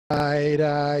Hi,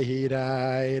 hi,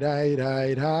 hi, hi,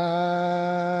 hi,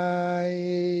 hi.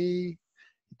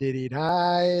 Diddy,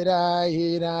 hi,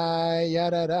 hi, hi,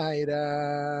 yada, hi,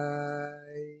 hi.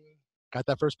 Got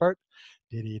that first part?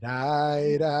 Diddy,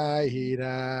 hi, hi,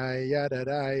 hi, yada,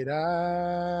 hi,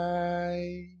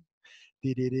 hi.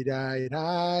 Diddy, hi,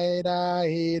 hi,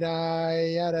 hi, hi,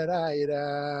 yada, hi,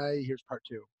 hi. Here's part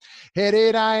two. Hit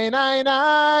it, hi, hi,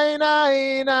 hi,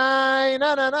 hi, hi,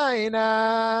 na, na, na,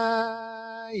 na.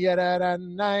 Yada, na,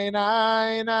 na,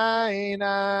 na, na,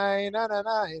 na, na, na,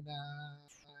 na.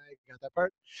 Got that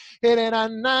part? Hit it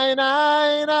on nine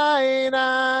nine nine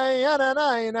nine yada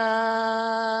nine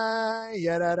nine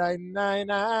yada nine nine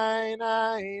nine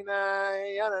nine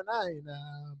yada nine.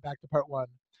 Back to part one.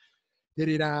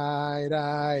 Diddy die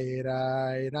die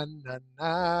die dun dun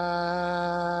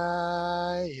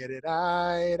die. Diddy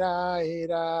die die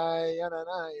die yada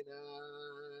nine nine.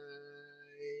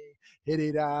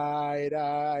 Diddy die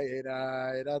die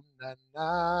die dun dun die.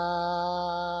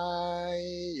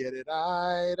 Diddy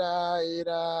die die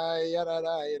die yada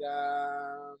die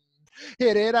die.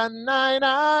 Hit it on nine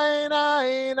nine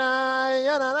nine nine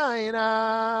yada nine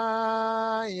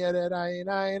nine yada nine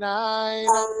nine nine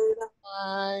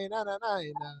nine nine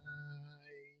nine nine.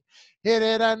 Hit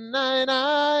it on nine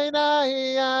nine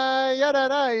nine yada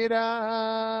nine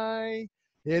nine.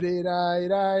 Hit it die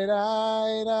die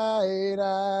die die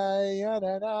die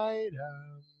yada nine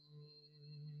nine.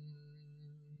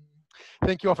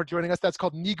 Thank you all for joining us. That's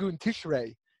called Nigun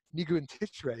Tishrei. Nigun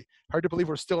Tishrei. Hard to believe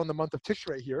we're still in the month of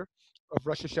Tishrei here, of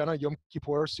Rosh Hashanah, Yom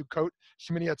Kippur, Sukkot,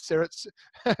 Shmini Atzeret,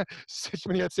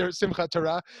 Shmini Atzeret, Simchat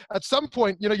Torah. At some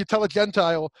point, you tell a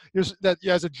Gentile that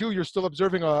as a Jew you're still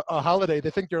observing a holiday. They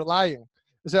think you're lying.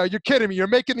 They say, you're kidding me. You're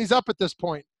making these up at this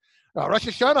point. Rosh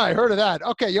Hashanah, I heard of that.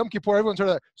 Okay, Yom Kippur, everyone's heard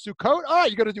of that. Sukkot, all right,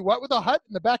 you're going to do what with a hut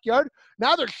in the backyard?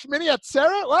 Now they're Shmini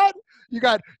Atzeret, what?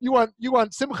 You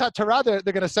want Simchat Torah, they're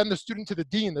going to send the student to the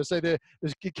dean. They'll say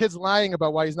there's kid's lying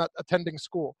about why he's not attending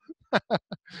school.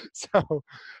 So,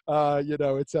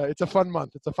 it's a fun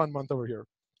month. It's a fun month over here.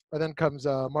 And then comes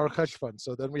Mar Cheshvan.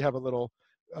 So then we have a little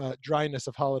dryness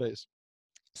of holidays.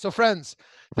 So friends,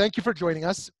 thank you for joining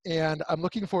us. And I'm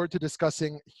looking forward to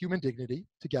discussing human dignity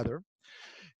together.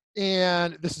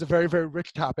 And this is a very, very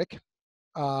rich topic.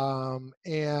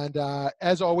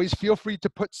 As always, feel free to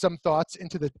put some thoughts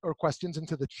or questions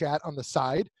into the chat on the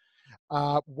side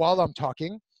while I'm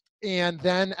talking. And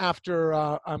then after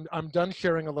I'm done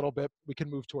sharing a little bit, we can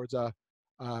move towards a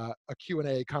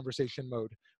Q&A conversation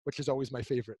mode, which is always my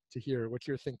favorite, to hear what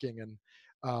you're thinking and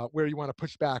where you want to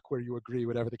push back, where you agree,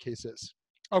 whatever the case is.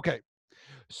 Okay,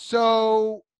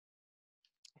 so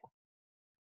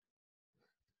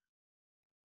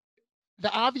the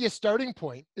obvious starting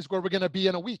point is where we're going to be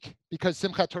in a week, because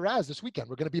Simchat Torah is this weekend.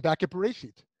 We're going to be back at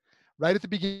Bereshit, right at the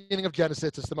beginning of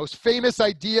Genesis. It's the most famous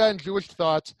idea in Jewish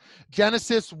thought.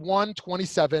 Genesis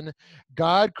 1:27,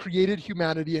 God created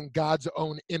humanity in God's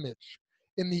own image.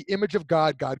 In the image of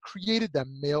God, God created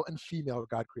them, male and female,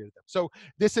 God created them. So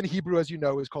this in Hebrew, as you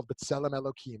know, is called B'Tselem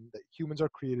Elokim, that humans are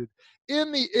created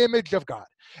in the image of God.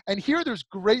 And here there's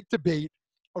great debate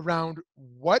around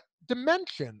what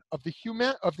dimension of the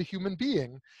human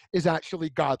being is actually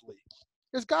godly.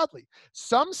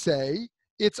 Some say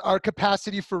it's our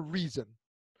capacity for reason.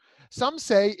 Some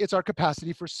say it's our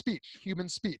capacity for speech, human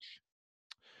speech.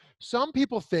 Some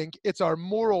people think it's our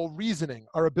moral reasoning,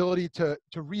 our ability to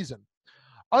reason.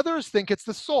 Others think it's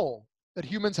the soul, that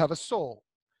humans have a soul.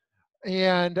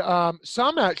 And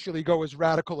some actually go as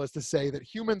radical as to say that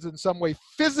humans in some way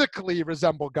physically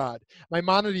resemble God.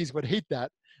 Maimonides would hate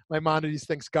that. Maimonides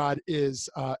thinks God is,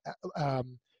 that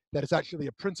it's actually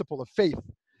a principle of faith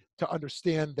to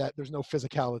understand that there's no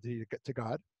physicality to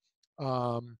God.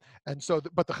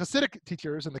 But the Hasidic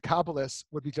teachers and the Kabbalists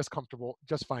would be just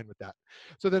fine with that.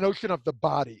 So the notion of the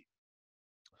body.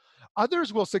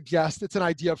 Others will suggest it's an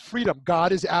idea of freedom.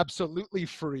 God is absolutely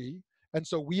free, and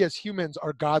so we as humans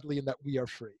are godly in that we are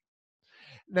free.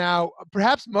 Now,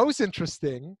 perhaps most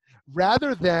interesting,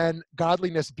 rather than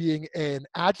godliness being an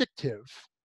adjective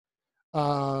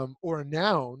or a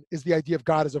noun, is the idea of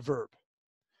God as a verb.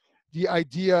 The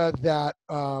idea that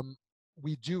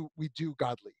we do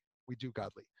godly. We do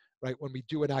godly, right? When we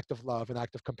do an act of love, an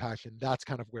act of compassion, that's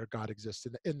kind of where God exists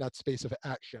in that space of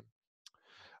action.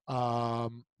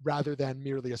 Rather than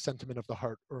merely a sentiment of the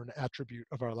heart or an attribute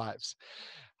of our lives.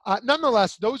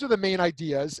 Nonetheless, those are the main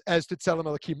ideas as to Tzelem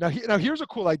Elokim. Now here's a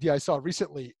cool idea I saw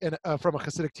recently from a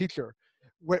Hasidic teacher,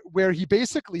 where he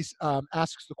basically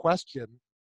asks the question,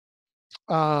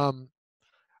 aren't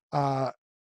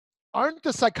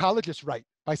the psychologists right?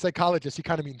 By psychologists, he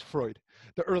kind of means Freud,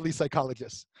 the early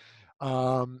psychologists.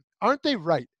 Aren't they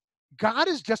right God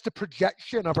is just a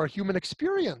projection of our human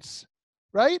experience,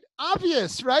 right?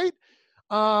 Obvious, right?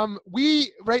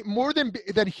 Right, more than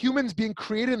humans being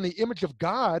created in the image of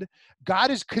God, God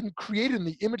is created in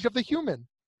the image of the human,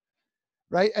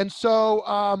 right? And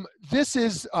so this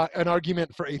is an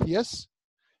argument for atheists,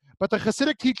 but the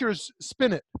Hasidic teachers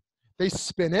spin it. They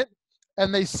spin it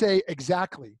and they say,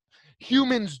 exactly,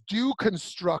 humans do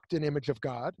construct an image of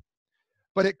God,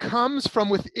 but it comes from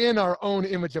within our own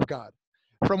image of God.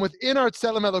 From within our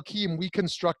Tselem Elohim, we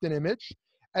construct an image,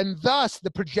 and thus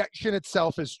the projection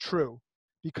itself is true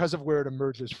because of where it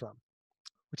emerges from,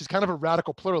 which is kind of a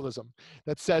radical pluralism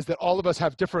that says that all of us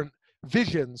have different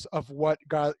visions of what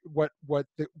God, what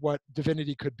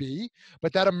divinity could be,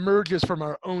 but that emerges from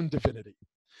our own divinity.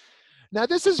 Now,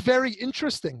 this is very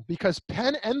interesting because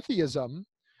panentheism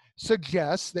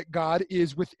suggests that God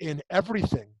is within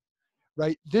everything,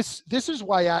 right? This is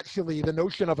why actually the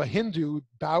notion of a Hindu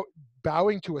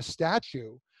bowing to a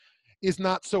statue is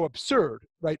not so absurd,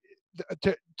 right?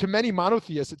 To many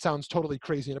monotheists, it sounds totally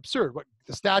crazy and absurd. What,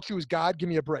 the statue is God? Give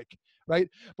me a break, right?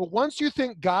 But once you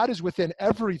think God is within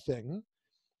everything,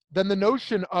 then the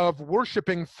notion of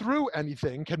worshiping through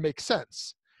anything can make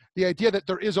sense. The idea that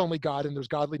there is only God and there's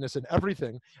godliness in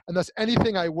everything, and thus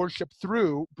anything I worship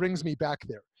through brings me back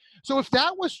there. So if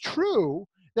that was true,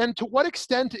 then to what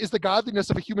extent is the godliness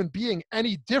of a human being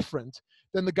any different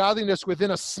than the godliness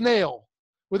within a snail,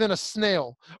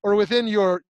 or within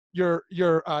your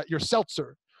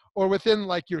seltzer, or within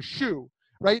like your shoe,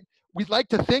 right? We'd like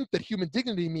to think that human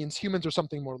dignity means humans are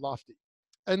something more lofty.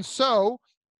 And so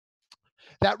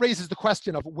that raises the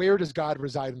question of where does God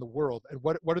reside in the world, and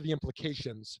what are the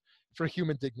implications for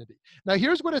human dignity? Now,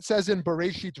 here's what it says in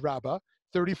Bereshit Rabbah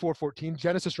 34:14,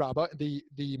 Genesis Rabbah, the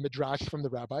Midrash from the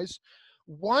rabbis.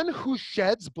 One who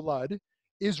sheds blood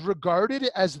is regarded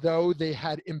as though they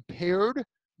had impaired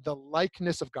the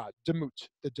likeness of God, demut,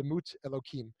 the demut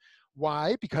Elohim.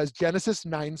 Why? Because Genesis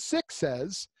 9:6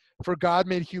 says, for God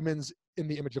made humans in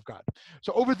the image of God.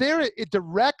 So over there, it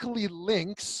directly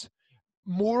links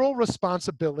moral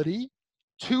responsibility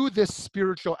to this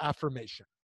spiritual affirmation,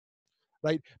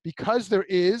 right? Because there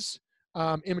is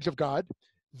image of God,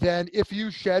 then if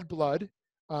you shed blood,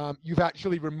 you've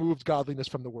actually removed godliness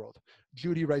from the world.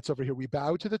 Judy writes over here, we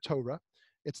bow to the Torah.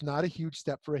 It's not a huge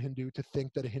step for a Hindu to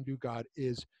think that a Hindu God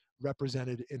is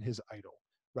represented in his idol.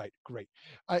 Right, great.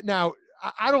 Now,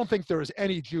 I don't think there is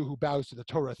any Jew who bows to the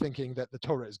Torah thinking that the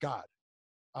Torah is God.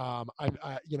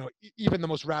 Even the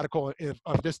most radical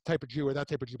of this type of Jew or that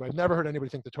type of Jew, but I've never heard anybody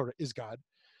think the Torah is God.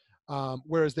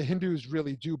 Whereas the Hindus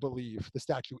really do believe the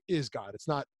statue is God. It's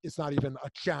not even a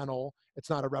channel. It's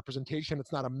not a representation.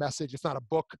 It's not a message. It's not a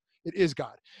book. It is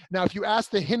God. Now, if you ask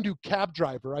the Hindu cab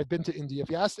driver, I've been to India. If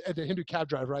you ask the Hindu cab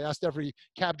driver, I asked every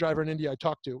cab driver in India I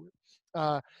talked to,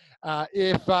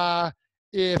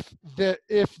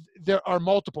 if there are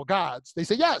multiple gods, they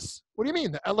say yes. What do you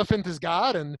mean? The elephant is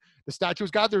God and the statue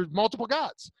is God. There are multiple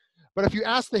gods. But if you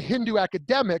ask the Hindu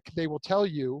academic, they will tell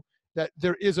you that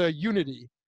there is a unity.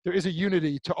 There is a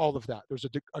unity to all of that. There's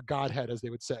a Godhead, as they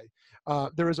would say.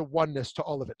 There is a oneness to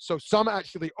all of it. So some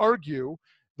actually argue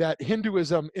that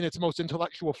Hinduism in its most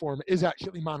intellectual form is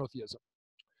actually monotheism.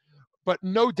 But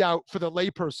no doubt for the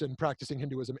layperson practicing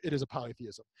Hinduism, it is a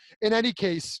polytheism. In any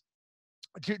case,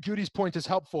 Judy's point is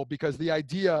helpful because the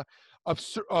idea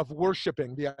of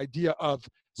worshiping, the idea of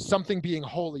something being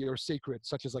holy or sacred,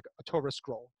 such as like a Torah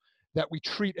scroll, that we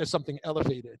treat as something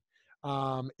elevated,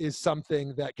 is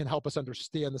something that can help us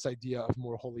understand this idea of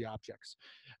more holy objects.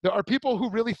 There are people who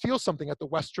really feel something at the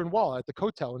Western Wall, at the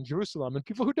Kotel in Jerusalem, and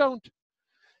people who don't.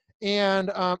 And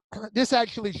this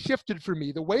actually shifted for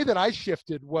me. The way that I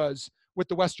shifted was with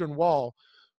the Western Wall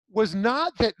was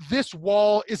not that this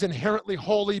wall is inherently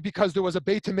holy because there was a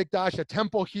Beit Midrash, a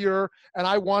temple here, and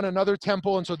I want another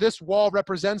temple, and so this wall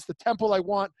represents the temple I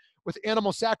want with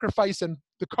animal sacrifice and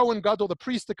the Kohen Gadol, the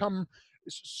priest, to come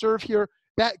serve here.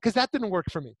 Because that didn't work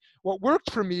for me. What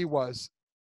worked for me was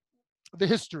the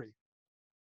history.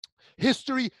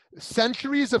 History,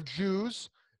 centuries of Jews,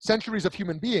 centuries of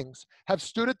human beings have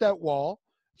stood at that wall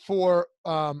for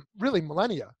really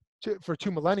millennia, for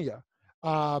 2 millennia,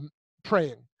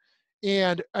 praying.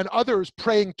 And others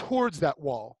praying towards that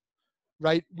wall,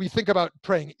 right? We think about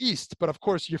praying east, but of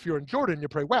course, if you're in Jordan, you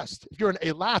pray west. If you're in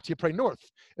Eilat, you pray north.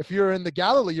 If you're in the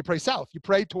Galilee, you pray south. You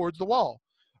pray towards the wall,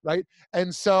 right?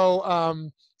 And so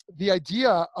the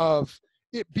idea of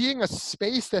it being a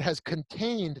space that has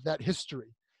contained that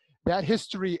history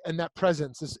and that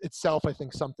presence is itself, I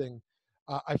think, something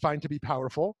I find to be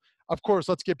powerful. Of course,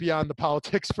 let's get beyond the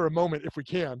politics for a moment, if we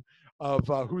can, of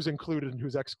who's included and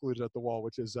who's excluded at the wall,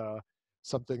 which is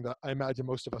something that I imagine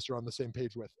most of us are on the same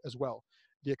page with as well.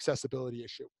 the accessibility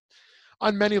issue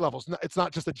on many levels. It's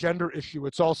not just a gender issue.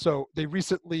 It's also, they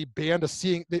recently banned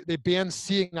they banned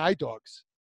seeing eye dogs.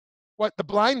 What, the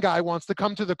blind guy wants to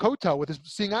come to the hotel with his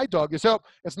seeing eye dog. So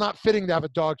it's not fitting to have a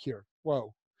dog here.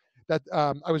 Whoa. That,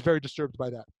 I was very disturbed by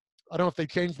that. I don't know if they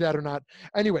changed that or not.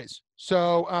 Anyways,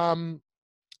 so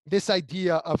this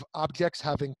idea of objects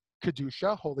having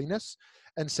kedusha, holiness,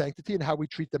 and sanctity, and how we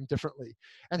treat them differently,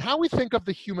 and how we think of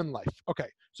the human life. Okay,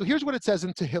 so here's what it says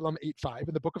in Tehillim 8:5,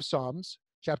 in the book of Psalms,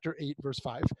 chapter 8, verse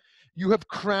 5. You have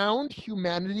crowned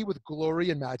humanity with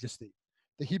glory and majesty.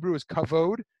 The Hebrew is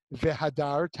kavod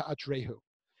vehadar ta'atrehu,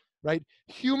 right?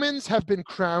 Humans have been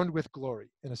crowned with glory,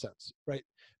 in a sense, right?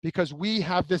 Because we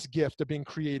have this gift of being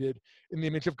created in the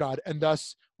image of God, and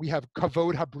thus we have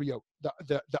kavod habriot,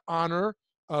 the honor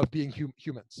of being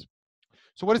humans.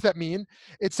 So what does that mean?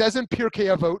 It says in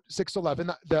Pirkei Avot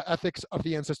 6:11, the ethics of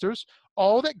the ancestors,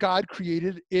 all that God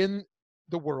created in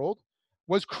the world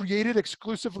was created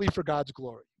exclusively for God's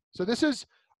glory. So this is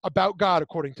about God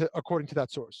according to that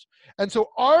source. And so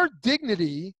our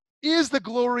dignity is the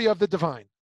glory of the divine.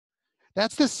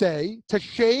 That's to say, to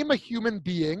shame a human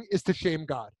being is to shame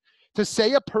God. To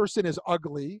say a person is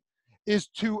ugly is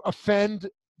to offend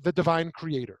the divine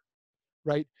creator,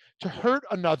 right? To hurt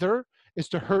another is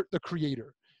to hurt the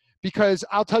creator. Because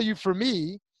I'll tell you, for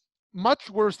me, much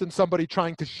worse than somebody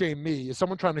trying to shame me is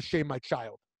someone trying to shame my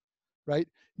child, right?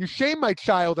 You shame my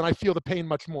child and I feel the pain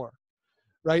much more,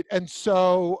 right? And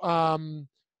so,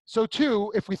 so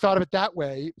too, if we thought of it that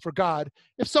way for God,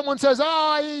 if someone says, oh,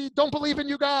 I don't believe in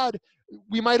you, God,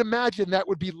 we might imagine that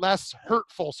would be less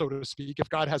hurtful, so to speak, if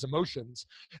God has emotions,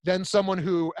 than someone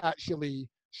who actually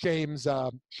shames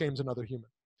another human.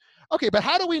 Okay, but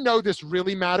how do we know this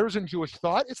really matters in Jewish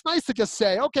thought? It's nice to just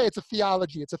say, okay, it's a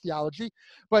theology,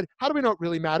 but how do we know it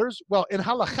really matters? Well, in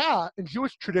halakha, in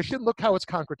Jewish tradition, look how it's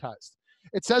concretized.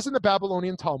 It says in the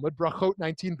Babylonian Talmud, Brachot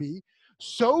 19b,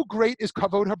 so great is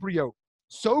kavod habriot,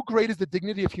 so great is the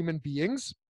dignity of human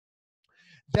beings,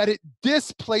 that it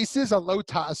displaces a lo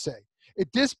ta'aseh. It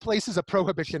displaces a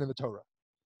prohibition in the Torah.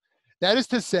 That is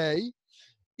to say,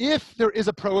 if there is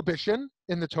a prohibition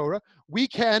in the Torah, we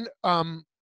can,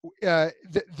 the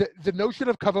notion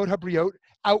of kavod habriot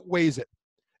outweighs it.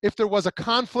 If there was a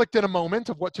conflict in a moment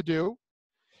of what to do,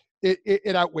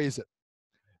 it outweighs it.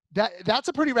 That's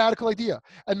a pretty radical idea.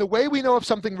 And the way we know if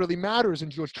something really matters in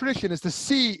Jewish tradition is to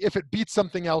see if it beats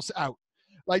something else out.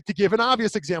 Like, to give an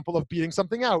obvious example of beating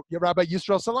something out, Rabbi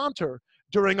Yisrael Salanter,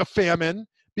 during a famine,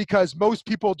 because most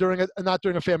people during an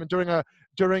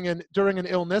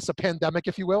illness, a pandemic,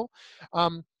 if you will,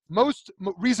 most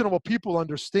reasonable people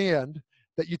understand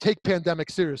that you take pandemic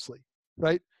seriously,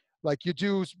 right? Like, you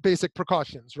do basic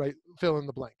precautions, right? Fill in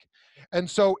the blank. And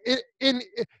so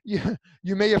you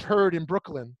may have heard in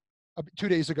Brooklyn 2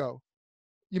 days ago,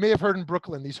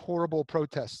 these horrible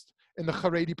protests in the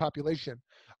Haredi population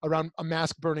around a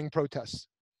mask burning protest.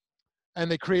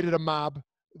 And they created a mob,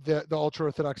 the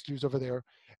ultra-Orthodox Jews over there,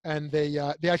 and they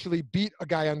actually beat a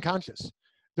guy unconscious.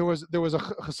 There was a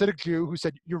Hasidic Jew who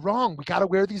said, "You're wrong. We got to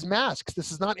wear these masks.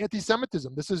 This is not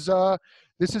anti-Semitism. This is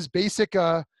basic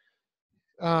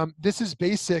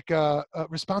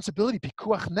responsibility.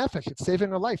 Pikuach nefesh. It's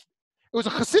saving a life." It was a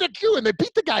Hasidic Jew, and they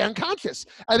beat the guy unconscious,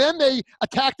 and then they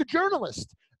attacked the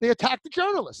journalist.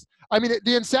 I mean,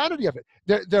 the insanity of it,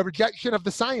 the rejection of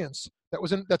the science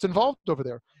that's involved over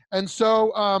there, and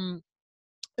so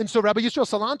Rabbi Yisrael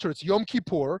Salanter, it's Yom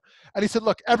Kippur, and he said,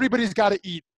 look, everybody's got to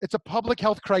eat. It's a public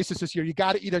health crisis this year. You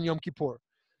got to eat on Yom Kippur.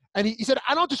 And he said,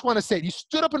 I don't just want to say it. He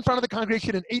stood up in front of the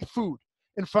congregation and ate food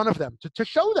in front of them to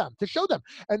show them.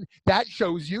 And that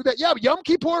shows you that, yeah, Yom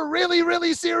Kippur, really,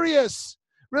 really serious.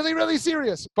 Really, really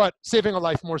serious. But saving a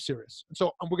life, more serious. And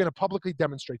so we're going to publicly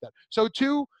demonstrate that. So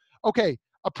okay,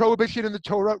 a prohibition in the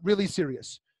Torah, really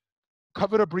serious.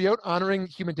 Kavod habriot, honoring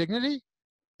human dignity,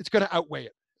 it's going to outweigh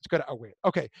it.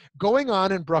 Okay, going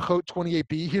on in Brachot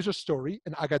 28b, here's a story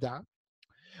in Agadah.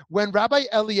 When Rabbi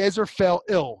Eliezer fell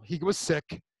ill, he was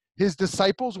sick, his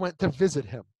disciples went to visit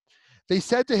him. They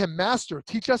said to him, Master,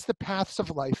 teach us the paths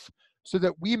of life so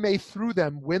that we may through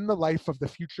them win the life of the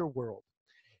future world.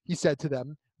 He said to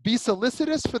them, be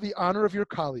solicitous for the honor of your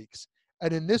colleagues,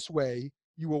 and in this way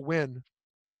you will win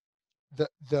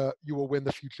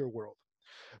the future world.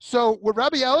 So what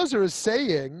Rabbi Eliezer is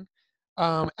saying,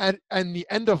 and the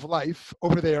end of life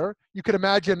over there, you could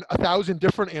imagine 1,000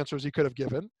 different answers he could have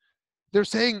given. They're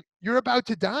saying, you're about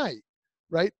to die,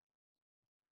 right?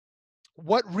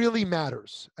 What really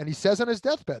matters? And he says on his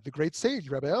deathbed, the great sage,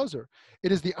 Rabbi Eliezer,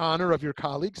 it is the honor of your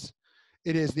colleagues.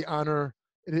 It is the honor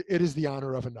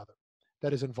of another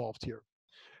that is involved here.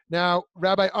 Now,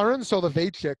 Rabbi Aaron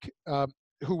Soloveitchik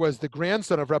who was the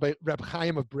grandson of Reb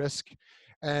Chaim of Brisk,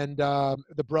 and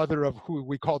the brother of who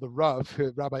we call the Rav,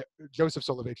 Rabbi Joseph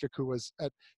Soloveitchik, who was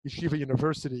at Yeshiva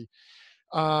University.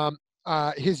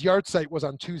 His yard site was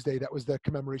on Tuesday. That was the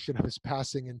commemoration of his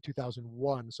passing in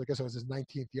 2001. So I guess it was his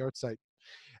 19th yard site.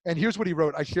 And here's what he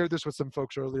wrote. I shared this with some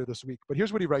folks earlier this week, but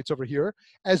here's what he writes over here.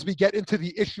 As we get into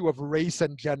the issue of race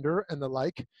and gender and the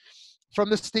like, from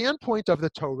the standpoint of the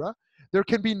Torah, there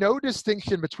can be no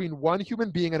distinction between one human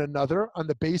being and another on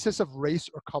the basis of race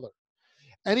or color.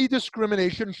 Any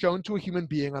discrimination shown to a human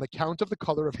being on account of the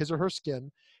color of his or her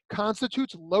skin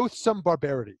constitutes loathsome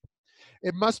barbarity.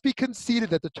 It must be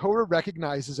conceded that the Torah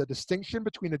recognizes a distinction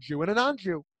between a Jew and a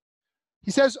non-Jew.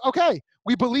 He says, okay,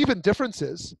 we believe in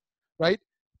differences, right?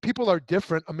 People are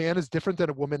different. A man is different than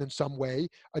a woman in some way.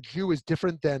 A Jew is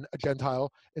different than a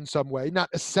Gentile in some way, not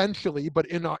essentially, but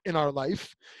in our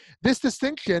life. This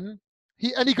distinction,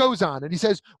 he goes on and he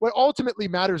says, what ultimately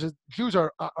matters is Jews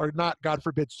are not, God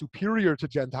forbid, superior to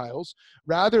Gentiles.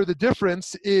 Rather, the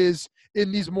difference is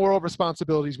in these moral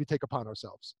responsibilities we take upon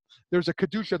ourselves. There's a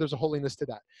kedusha, there's a holiness to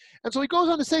that. And so he goes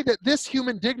on to say that this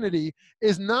human dignity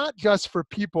is not just for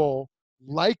people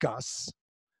like us,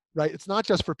 right? It's not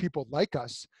just for people like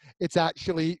us. It's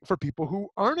actually for people who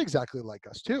aren't exactly like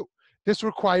us too. This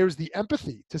requires the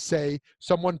empathy to say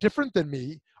someone different than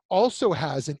me also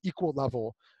has an equal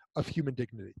level of human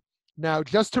dignity. Now,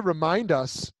 just to remind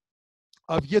us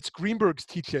of Yitz Greenberg's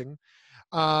teaching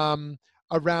around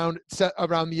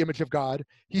the image of God,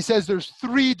 he says there's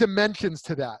 3 dimensions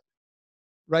to that,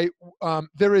 right?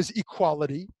 There is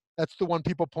equality. That's the one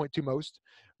people point to most,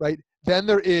 right? Then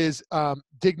there is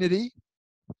dignity.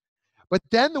 But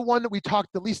then the one that we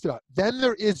talked the least about, then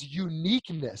there is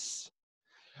uniqueness,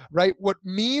 right? What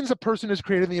means a person is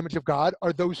created in the image of God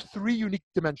are those 3 unique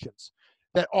dimensions.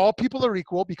 That all people are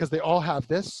equal because they all have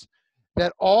this,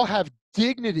 that all have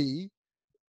dignity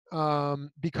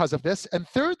because of this, and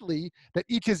thirdly, that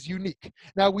each is unique.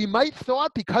 Now, we might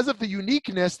thought because of the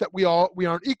uniqueness that we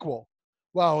aren't equal.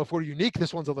 Well, if we're unique,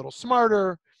 this one's a little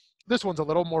smarter, this one's a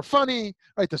little more funny,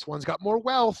 right? This one's got more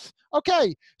wealth.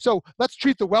 Okay, so let's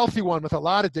treat the wealthy one with a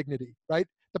lot of dignity, right?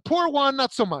 The poor one,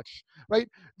 not so much, right?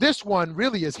 This one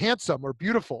really is handsome or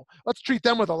beautiful. Let's treat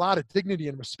them with a lot of dignity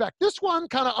and respect. This one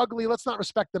kind of ugly. Let's not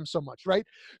respect them so much, right?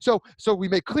 So we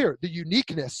make clear the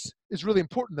uniqueness is really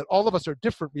important, that all of us are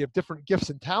different. We have different gifts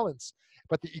and talents,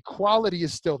 but the equality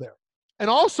is still there. And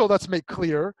also, let's make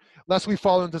clear, lest we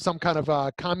fall into some kind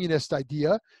of communist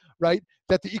idea, right,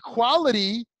 that the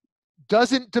equality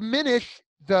doesn't diminish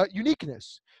the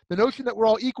uniqueness. The notion that we're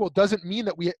all equal doesn't mean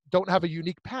that we don't have a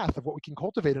unique path of what we can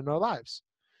cultivate in our lives.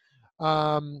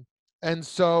 And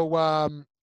so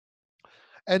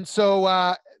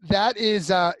that is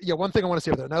one thing I want to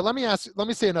say over there. Now let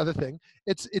me say another thing.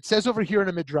 It says over here in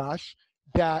a Midrash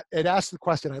that it asks the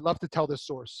question. I love to tell this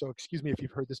source, so excuse me if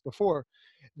you've heard this before.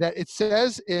 That it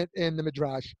says in the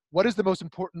Midrash, what is the most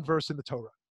important verse in the Torah?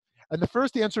 And the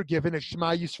first answer given is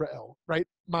Shema Yisrael, right?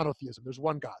 Monotheism. There's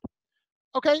one God.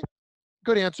 Okay,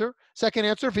 good answer. Second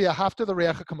answer, V'ahavta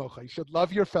l'reacha kamocha. You should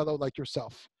love your fellow like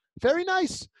yourself. Very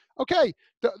nice. Okay,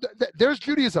 there's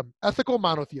Judaism, ethical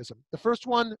monotheism. The first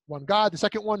one God. The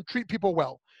second one, treat people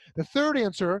well. The third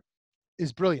answer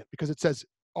is brilliant because it says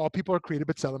all people are created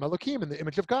b'tselem Elokim, in the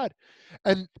image of God.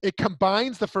 And it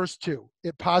combines the first 2.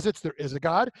 It posits there is a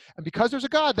God, and because there's a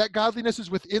God, that godliness is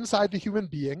inside the human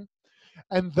being,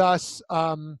 and thus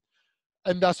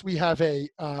we have a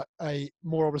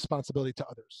moral responsibility to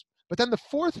others. But then the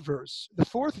fourth verse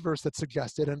that's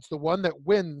suggested, and it's the one that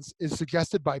wins, is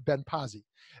suggested by Ben Pazi.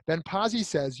 Ben Pazi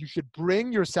says you should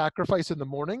bring your sacrifice in the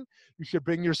morning, you should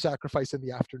bring your sacrifice in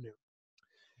the afternoon.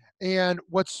 And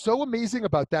what's so amazing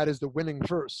about that is the winning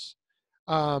verse,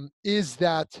 is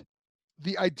that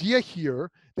the idea here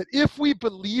that if we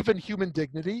believe in human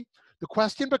dignity, the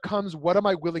question becomes, what am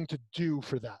I willing to do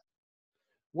for that?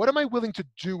 What am I willing to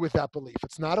do with that belief?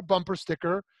 It's not a bumper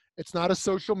sticker. It's not a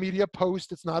social media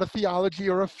post. It's not a theology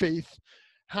or a faith.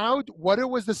 What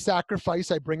was the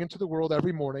sacrifice I bring into the world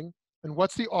every morning? And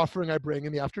what's the offering I bring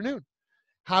in the afternoon?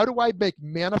 How do I make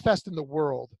manifest in the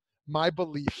world my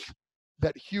belief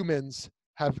that humans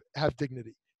have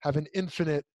dignity, have an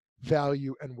infinite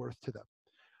value and worth to them?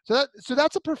 So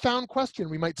that's a profound question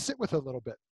we might sit with a little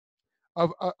bit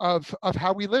of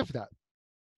how we live that.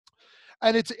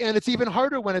 And it's even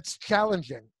harder when it's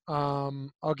challenging.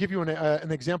 I'll give you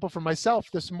an example from myself.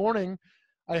 This morning,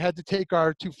 I had to take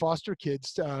our 2 foster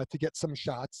kids to get some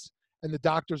shots, and the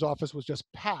doctor's office was just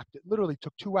packed. It literally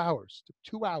took 2 hours.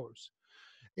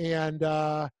 And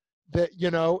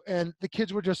and the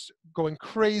kids were just going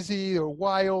crazy or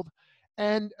wild.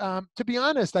 And to be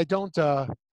honest, I don't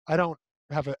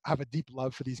have a deep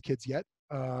love for these kids yet.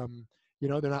 You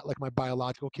know, they're not like my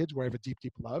biological kids where I have a deep,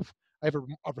 deep love. I have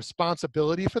a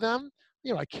responsibility for them.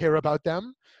 You know, I care about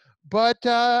them. But,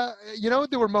 you know,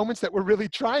 there were moments that were really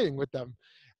trying with them.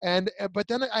 But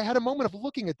then I had a moment of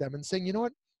looking at them and saying, you know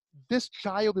what? This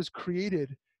child is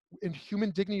created in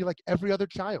human dignity like every other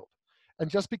child. And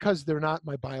just because they're not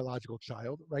my biological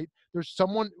child, right? There's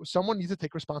someone needs to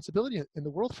take responsibility in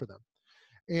the world for them.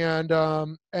 And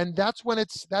that's when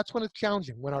it's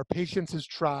challenging, when our patience is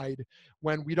tried,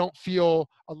 when we don't feel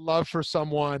a love for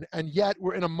someone, and yet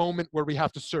we're in a moment where we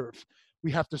have to serve.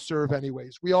 We have to serve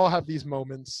anyways. We all have these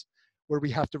moments where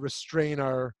we have to restrain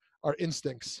our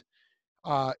instincts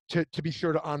to be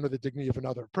sure to honor the dignity of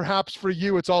another. Perhaps for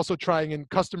you, it's also trying in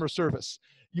customer service.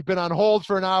 You've been on hold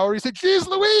for an hour. You say, "Geez,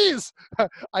 Louise!"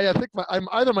 I think I'm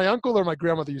either my uncle or my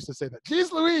grandmother used to say that.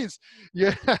 "Geez, Louise!"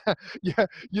 Yeah, yeah.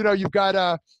 You know, you've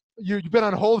been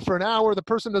on hold for an hour. The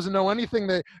person doesn't know anything.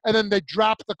 And then they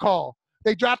drop the call.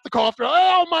 They drop the call after,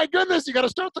 oh my goodness, you got to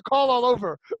start the call all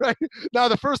over, right? Now,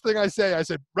 the first thing I said,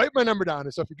 write my number down.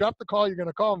 And so if you drop the call, you're going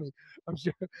to call me. I'm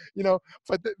sure, you know,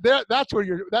 but that's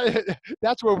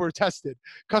where we're tested.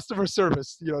 Customer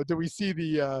service, you know, do we see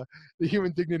the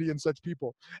human dignity in such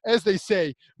people? As they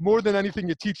say, more than anything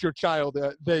you teach your child,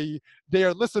 they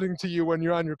are listening to you when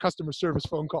you're on your customer service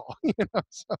phone call. You know?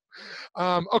 So,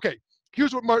 okay,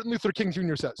 here's what Martin Luther King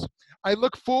Jr. says. I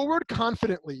look forward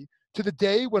confidently to the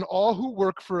day when all who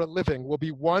work for a living will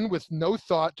be one with no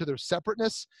thought to their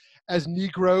separateness as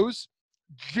Negroes,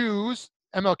 Jews,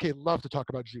 MLK loved to talk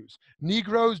about Jews,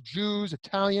 Negroes, Jews,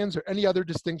 Italians, or any other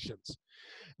distinctions.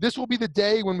 This will be the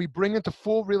day when we bring into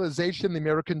full realization the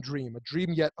American dream, a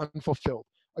dream yet unfulfilled,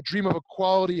 a dream of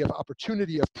equality, of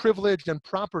opportunity, of privilege and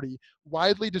property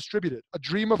widely distributed, a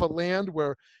dream of a land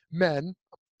where men,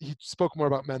 he spoke more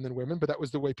about men than women, but that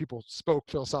was the way people spoke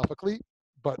philosophically,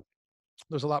 but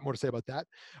there's a lot more to say about that,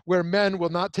 where men will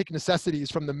not take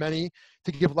necessities from the many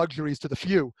to give luxuries to the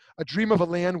few. A dream of a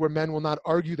land where men will not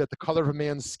argue that the color of a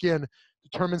man's skin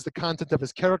determines the content of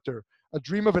his character. A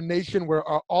dream of a nation where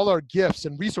all our gifts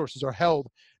and resources are held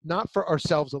not for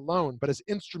ourselves alone, but as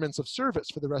instruments of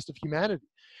service for the rest of humanity.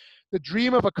 The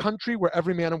dream of a country where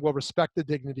every man will respect the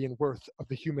dignity and worth of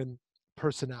the human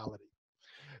personality.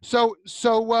 So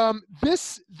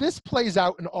this plays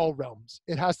out in all realms.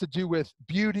 It has to do with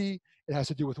beauty. It has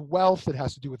to do with wealth. It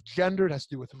has to do with gender. It has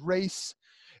to do with race.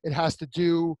 It has to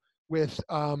do with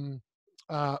the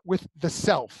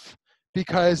self,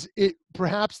 because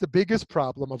perhaps the biggest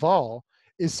problem of all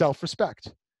is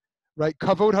self-respect, right?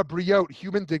 Kavod, habriot,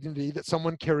 human dignity, that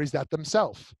someone carries that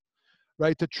themselves,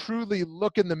 right? To truly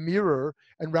look in the mirror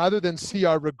and rather than see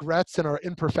our regrets and our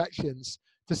imperfections,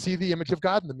 to see the image of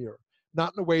God in the mirror.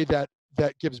 Not in a way that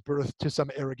gives birth to some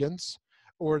arrogance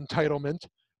or entitlement,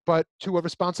 but to a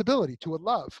responsibility, to a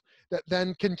love that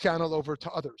then can channel over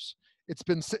to others. It's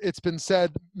been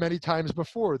said many times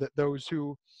before that those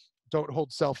who don't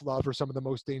hold self-love are some of the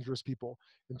most dangerous people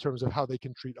in terms of how they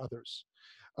can treat others.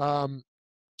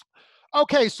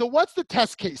 Okay, so what's the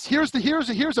test case? Here's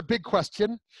a big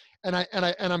question, and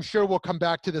I'm sure we'll come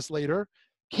back to this later.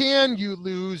 Can you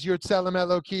lose your Tselem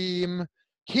Elohim?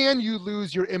 Can you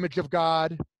lose your image of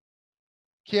God?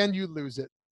 Can you lose it?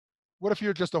 What if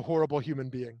you're just a horrible human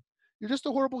being? You're just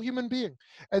a horrible human being.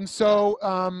 And so,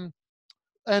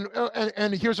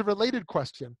 and here's a related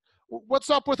question. What's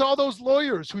up with all those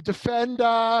lawyers who defend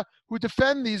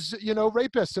these, you know,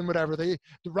 rapists and whatever? The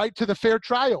right to the fair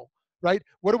trial, right?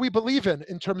 What do we believe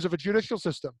in terms of a judicial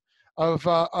system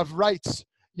of rights?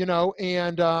 You know,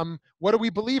 and what do we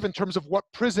believe in terms of what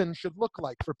prison should look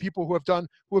like for people who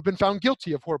have been found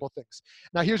guilty of horrible things?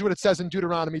 Now, here's what it says in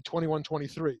Deuteronomy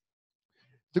 21:23.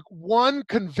 The one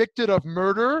convicted of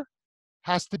murder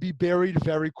has to be buried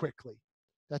very quickly.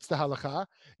 That's the halakha.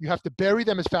 You have to bury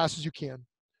them as fast as you can.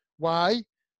 Why?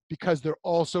 Because they're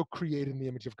also created in the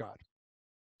image of God.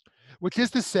 Which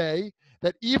is to say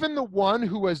that even the one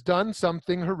who has done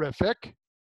something horrific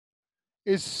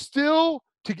is still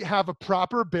to have a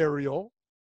proper burial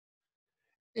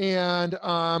and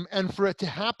for it to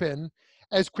happen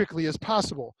as quickly as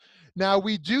possible. Now,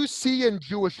 we do see in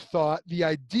Jewish thought the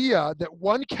idea that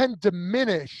one can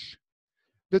diminish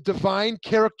the divine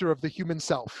character of the human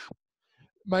self.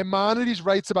 Maimonides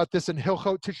writes about this in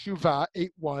Hilchot Teshuvah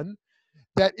 8:1,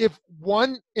 that if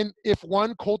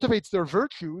one cultivates their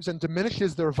virtues and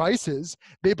diminishes their vices,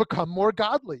 they become more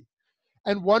godly.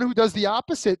 And one who does the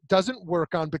opposite doesn't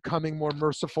work on becoming more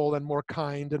merciful and more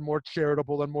kind and more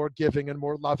charitable and more giving and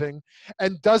more loving,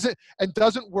 and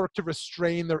doesn't work to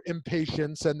restrain their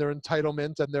impatience and their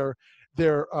entitlement and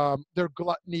their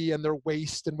gluttony and their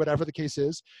waste and whatever the case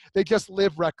is. They just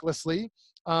live recklessly.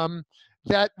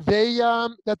 that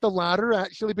that the latter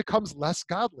actually becomes less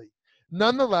godly.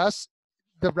 Nonetheless,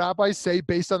 the rabbis say,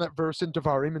 based on that verse in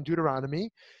Devarim and Deuteronomy,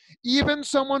 even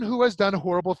someone who has done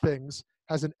horrible things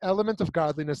has an element of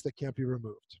godliness that can't be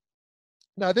removed.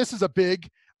 Now, this is a big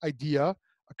idea,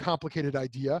 a complicated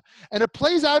idea, and it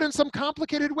plays out in some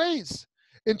complicated ways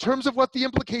in terms of what the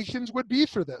implications would be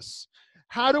for this.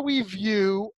 How do we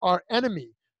view our enemy?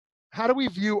 How do we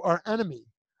view our enemy?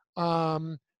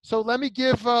 So let me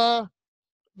give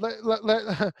let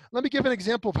me give an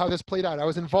example of how this played out. I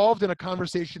was involved in a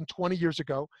conversation 20 years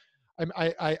ago.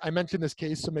 I mentioned this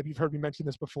case, so maybe you've heard me mention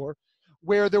this before,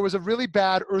 where there was a really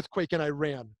bad earthquake in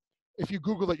Iran. If you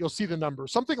Google it, you'll see the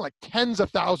numbers. Something like tens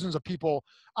of thousands of people.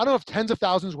 I don't know if tens of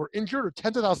thousands were injured or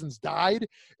tens of thousands died.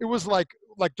 It was like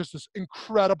just this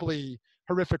incredibly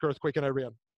horrific earthquake in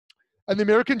Iran. And the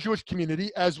American Jewish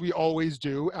community, as we always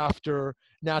do after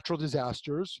natural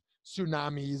disasters,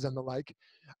 tsunamis and the like,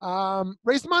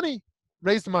 raised money.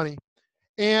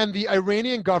 And the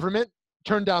Iranian government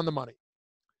turned down the money.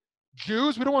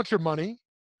 Jews, we don't want your money.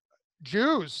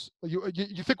 Jews,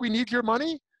 you think we need your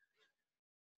money?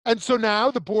 And so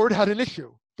now the board had an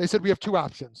issue. They said, we have two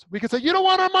options. We could say, you don't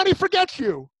want our money, forget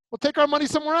you. We'll take our money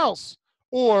somewhere else.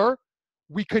 Or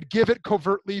we could give it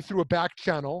covertly through a back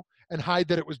channel and hide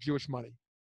that it was Jewish money.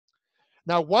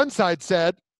 Now, one side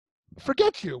said,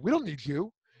 forget you, we don't need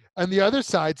you. And the other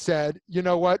side said, you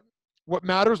know what? What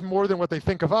matters more than what they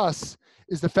think of us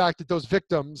is the fact that those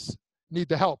victims need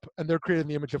the help, and they're created in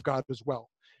the image of God as well.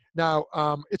 Now,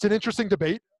 it's an interesting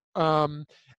debate, and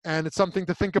it's something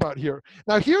to think about here.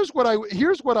 Now, here's what I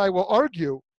will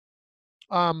argue.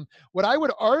 What I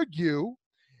would argue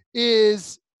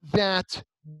is that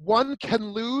one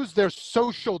can lose their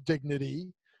social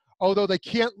dignity, although they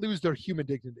can't lose their human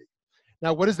dignity.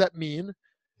 Now, what does that mean?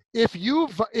 If you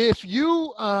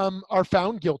are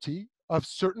found guilty of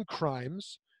certain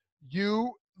crimes,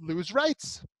 you lose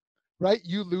rights, right?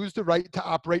 You lose the right to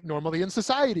operate normally in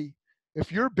society.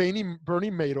 If you're Bernie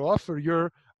Madoff, or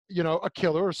you're a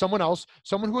killer, or someone else,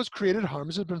 someone who has created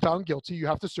harms, has been found guilty, you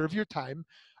have to serve your time.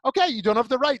 Okay, you don't have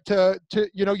the right to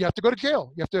you have to go to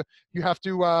jail.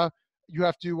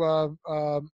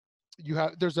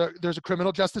 There's a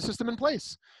criminal justice system in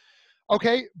place.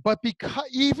 Okay, but because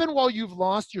even while you've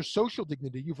lost your social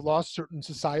dignity, you've lost certain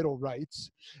societal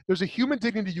rights, there's a human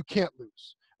dignity you can't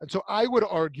lose. And so I would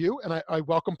argue, and I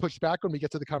welcome pushback when we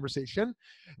get to the conversation,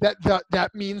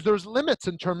 that means there's limits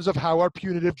in terms of how our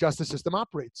punitive justice system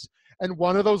operates. And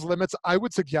one of those limits I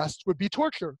would suggest would be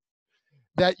torture.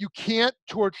 That you can't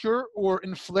torture or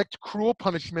inflict cruel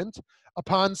punishment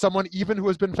upon someone even who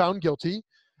has been found guilty,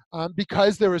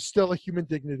 because there is still a human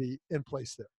dignity in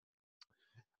place there.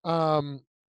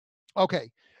 Okay,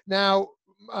 now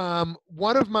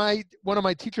one of my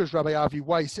teachers, Rabbi Avi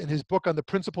Weiss, in his book on the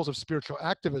principles of spiritual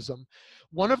activism,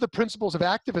 one of the principles of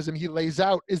activism he lays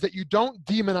out is that you don't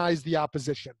demonize the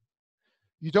opposition.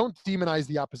 You don't demonize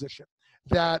the opposition.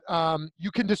 That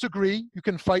you can disagree, you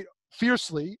can fight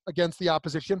fiercely against the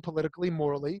opposition, politically,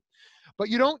 morally, but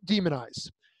you don't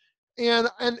demonize. And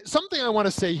something I want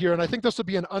to say here, and I think this will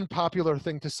be an unpopular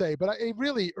thing to say, but it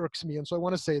really irks me, and so I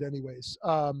want to say it anyways.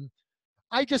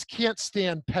 I just can't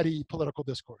stand petty political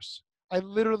discourse. I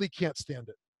literally can't stand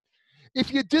it.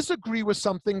 If you disagree with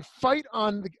something, fight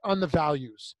on the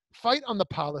values, fight on the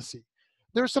policy.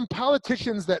 There are some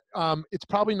politicians that it's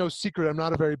probably no secret I'm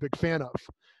not a very big fan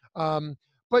of.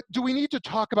 But do we need to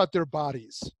talk about their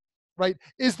bodies, right?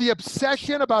 Is the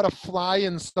obsession about a fly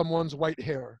in someone's white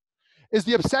hair? Is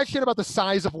the obsession about the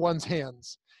size of one's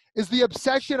hands? Is the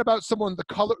obsession about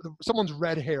someone's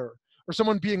red hair, or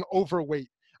someone being overweight?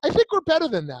 I think we're better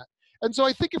than that. And so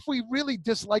I think if we really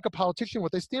dislike a politician,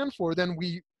 what they stand for, then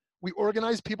we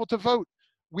organize people to vote.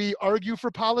 We argue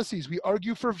for policies. We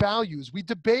argue for values. We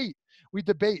debate,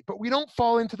 but we don't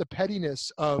fall into the pettiness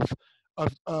of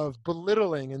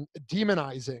belittling and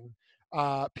demonizing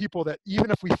people that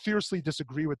even if we fiercely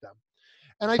disagree with them.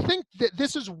 And I think that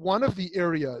this is one of the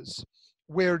areas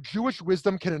where Jewish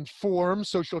wisdom can inform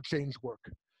social change work.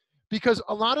 Because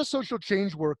a lot of social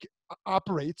change work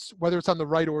operates, whether it's on the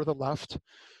right or the left,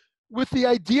 with the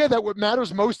idea that what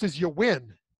matters most is you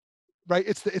win, right?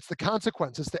 It's the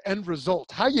consequence, it's the end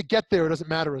result. How you get there doesn't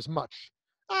matter as much.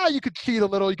 You could cheat a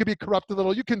little, you could be corrupt a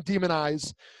little, you can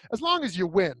demonize, as long as you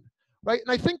win, right?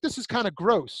 And I think this is kind of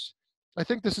gross. And I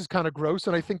think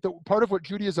that part of what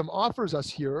Judaism offers us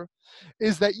here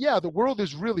is that, yeah, the world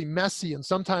is really messy, and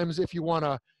sometimes if you want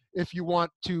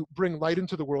to bring light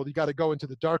into the world, you got to go into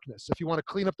the darkness. If you want to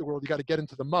clean up the world, you got to get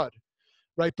into the mud,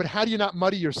 right? But how do you not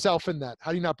muddy yourself in that?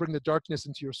 How do you not bring the darkness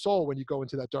into your soul when you go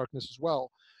into that darkness as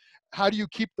well? How do you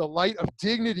keep the light of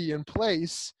dignity in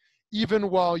place even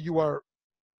while you are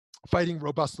fighting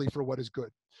robustly for what is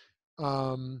good.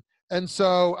 And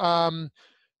so I'm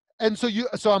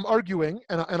arguing,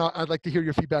 and I'd like to hear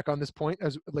your feedback on this point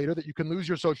as later, that you can lose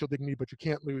your social dignity, but you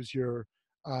can't lose your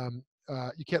human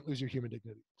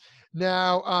dignity.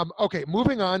 Now, okay,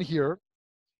 moving on here,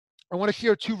 I want to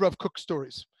share two Rav Kook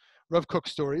stories. Rav Kook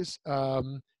stories.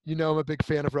 You know, I'm a big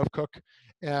fan of Rav Kook.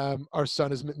 Our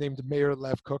son is named Mayor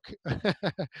Lev Kook.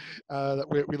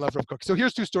 We love Rav Kook. So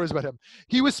here's two stories about him.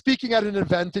 He was speaking at an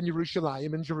event in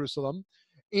Yerushalayim, in Jerusalem,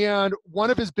 and one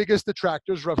of his biggest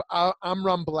detractors, Rav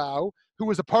Amram Blau, who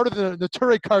was a part of the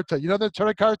Turei Karta. You know the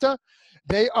Turei Karta?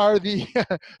 They are the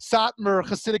Satmar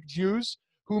Hasidic Jews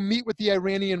who meet with the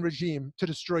Iranian regime to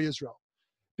destroy Israel,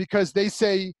 because they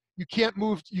say you can't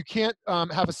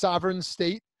have a sovereign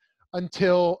state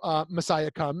until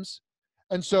Messiah comes.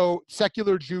 And so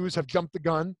secular Jews have jumped the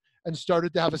gun and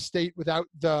started to have a state without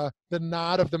the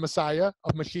nod of the Messiah,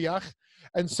 of Mashiach.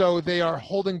 And so they are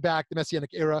holding back the Messianic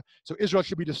era. So Israel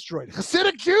should be destroyed.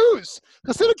 Hasidic Jews!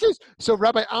 Hasidic Jews! So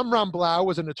Rabbi Amram Blau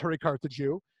was a Turei Karta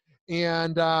Jew.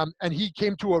 And he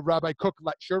came to a Rabbi Kook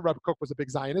lecture. Rabbi Kook was a big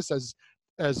Zionist,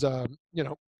 he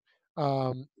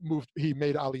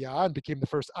made Aliyah and became the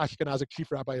first Ashkenazic chief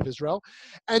rabbi of Israel.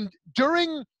 And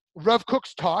during Rav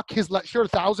Kook's talk, his lecture,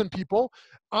 1,000 people,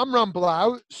 Amram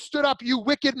Blau stood up, "You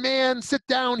wicked man, sit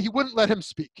down." He wouldn't let him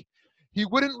speak. He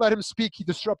wouldn't let him speak. He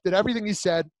disrupted everything he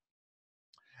said.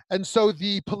 And so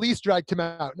the police dragged him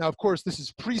out. Now, of course, this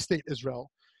is pre-state Israel.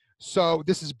 So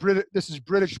this is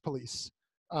British police.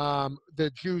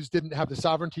 The Jews didn't have the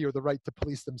sovereignty or the right to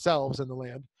police themselves in the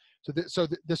land. So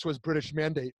this was British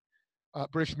mandate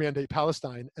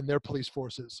Palestine and their police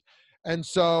forces. And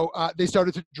so they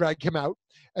started to drag him out.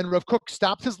 And Rav Kook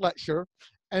stopped his lecture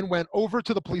and went over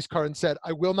to the police car and said,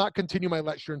 "I will not continue my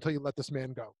lecture until you let this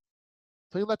man go.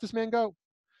 Until you let this man go."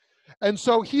 And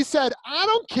so he said, "I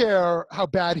don't care how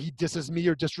bad he disses me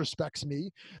or disrespects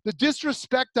me. The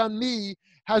disrespect on me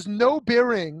has no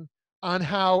bearing on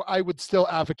how I would still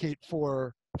advocate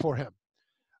for him."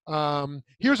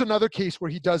 Here's another case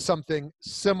where he does something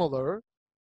similar.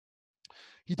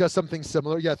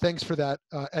 Yeah, thanks for that,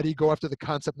 Eddie. Go after the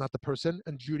concept, not the person.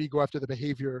 And Judy, go after the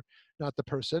behavior, not the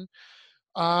person.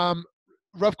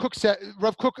 Rav Kook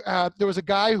there was a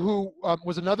guy who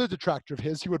was another detractor of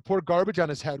his. He would pour garbage on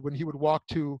his head when he would walk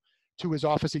to his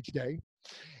office each day.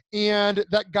 And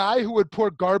that guy who would pour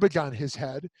garbage on his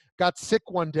head got sick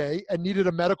one day and needed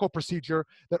a medical procedure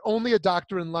that only a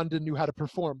doctor in London knew how to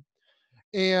perform.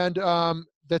 And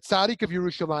the tzaddik of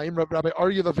Yerushalayim, Rabbi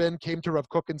Aryeh Levin, came to Rav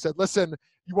Kook and said, "Listen,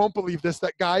 you won't believe this.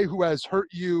 That guy who has hurt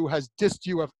you, has dissed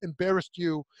you, have embarrassed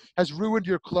you, has ruined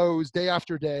your clothes day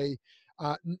after day,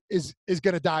 is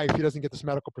going to die if he doesn't get this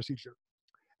medical procedure.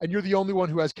 And you're the only one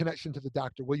who has connection to the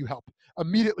doctor. Will you help?"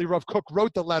 Immediately, Rav Kook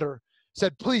wrote the letter,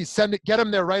 said, "Please get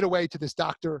him there right away to this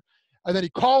doctor." And then he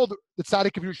called the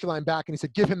tzaddik of Yerushalayim back and he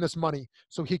said, "Give him this money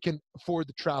so he can afford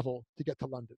the travel to get to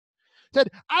London." Said,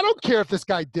 "I don't care if this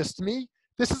guy dissed me.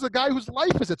 This is a guy whose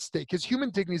life is at stake. His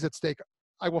human dignity is at stake.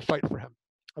 I will fight for him.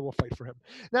 I will fight for him."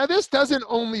 Now, this doesn't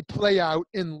only play out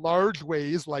in large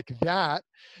ways like that.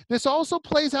 This also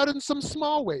plays out in some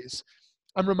small ways.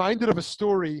 I'm reminded of a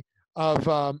story of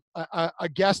a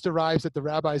guest arrives at the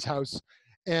rabbi's house,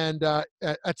 and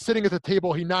at sitting at the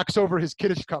table, he knocks over his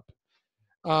Kiddush cup.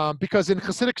 Because in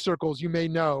Hasidic circles, you may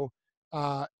know,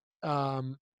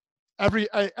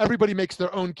 everybody makes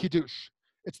their own Kiddush.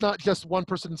 It's not just one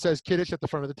person says Kiddush at the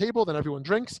front of the table, then everyone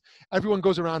drinks. Everyone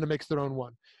goes around and makes their own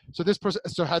one. So this person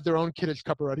had their own Kiddush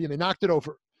cup already, and they knocked it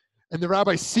over. And the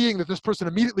rabbi, seeing that this person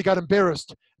immediately got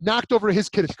embarrassed, knocked over his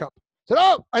Kiddush cup. Said,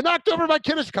 "Oh, I knocked over my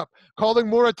Kiddush cup," calling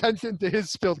more attention to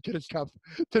his spilled Kiddush cup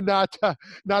to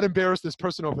not embarrass this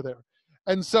person over there.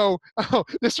 And so,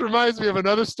 this reminds me of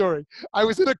another story. I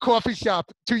was in a coffee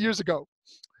shop 2 years ago.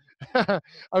 I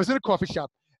was in a coffee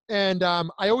shop. And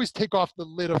I always take off the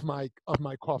lid of my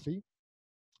coffee.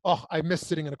 Oh, I miss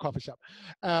sitting in a coffee shop.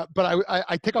 But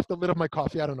I take off the lid of my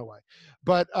coffee. I don't know why.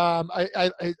 But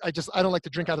I don't like to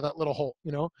drink out of that little hole,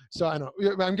 you know? So I know.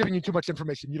 I'm giving you too much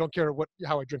information. You don't care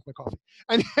how I drink my coffee.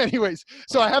 And anyways,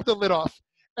 so I have the lid off.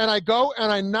 And I go and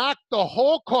I knock the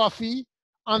whole coffee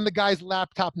on the guy's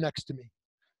laptop next to me.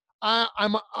 I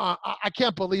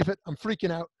can't believe it. I'm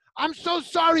freaking out. "I'm so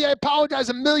sorry. I apologize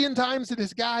a million times to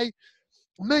this guy.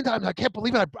 A million times. I can't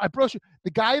believe it. I broke you."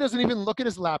 The guy doesn't even look at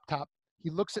his laptop. He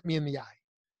looks at me in the eye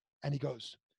and he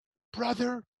goes,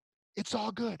 "Brother, it's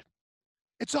all good.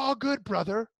 It's all good,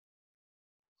 brother."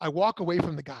 I walk away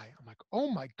from the guy. I'm like, oh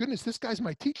my goodness, this guy's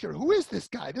my teacher. Who is this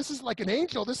guy? This is like an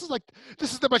angel. This is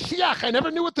the Mashiach. I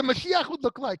never knew what the Mashiach would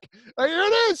look like. Here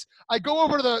it is. I go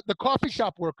over to the coffee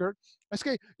shop worker. I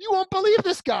say, you won't believe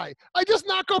this guy. I just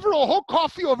knock over a whole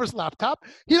coffee over his laptop.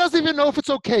 He doesn't even know if it's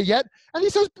okay yet. And he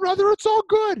says, brother, it's all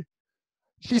good.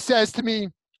 She says to me,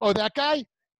 oh, that guy?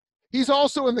 He's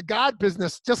also in the God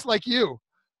business, just like you.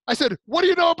 I said, what do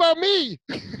you know about me?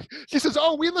 She says,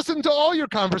 oh, we listen to all your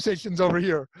conversations over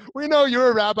here. We know you're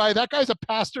a rabbi. That guy's a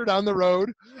pastor down the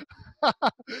road.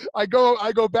 I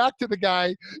go back to the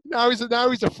guy. Now he's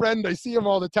a friend. I see him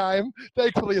all the time.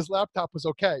 Thankfully, his laptop was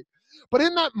okay. But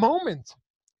in that moment,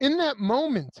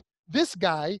 this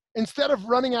guy, instead of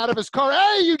running out of his car,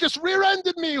 hey, you just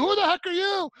rear-ended me. Who the heck are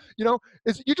you? You know,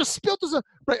 you just spilled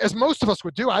as most of us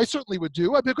would do. I certainly would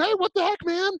do. I'd be like, hey, what the heck,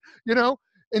 man? You know,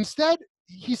 instead,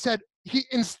 he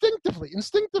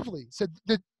instinctively said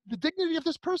the dignity of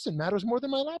this person matters more than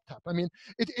my laptop. I mean,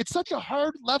 it's such a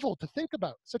hard level to think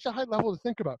about,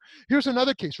 Here's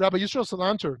another case. Rabbi Yisrael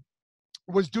Salanter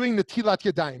was doing the Tilat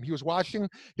Yadayim. He was washing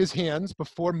his hands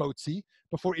before motzi,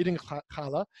 before eating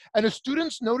challah, and his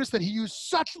students noticed that he used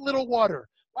such little water.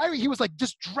 He was like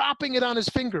just dropping it on his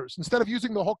fingers instead of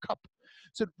using the whole cup.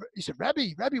 He said,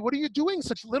 Rabbi, what are you doing?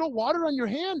 Such little water on your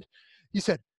hand. He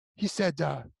said,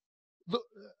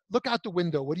 look out the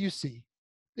window. What do you see?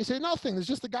 They say, nothing. There's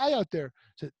just a guy out there.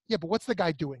 I said, yeah, but what's the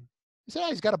guy doing? He said,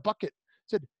 he's got a bucket.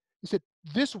 He said,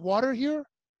 this water here,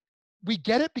 we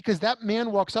get it because that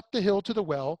man walks up the hill to the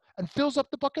well and fills up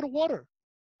the bucket of water.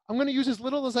 I'm going to use as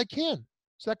little as I can.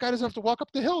 So that guy doesn't have to walk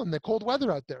up the hill in the cold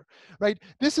weather out there, right?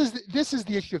 This is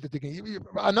the issue of the dignity.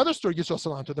 Another story, Yisrael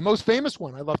Salanter, the most famous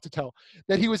one I love to tell,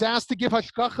 that he was asked to give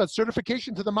hashgacha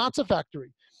certification to the matzah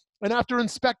factory. And after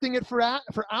inspecting it for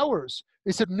hours,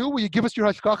 they said, no, will you give us your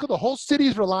hashgacha? The whole city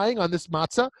is relying on this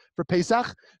matzah for Pesach.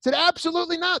 I said,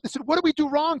 absolutely not. They said, what did we do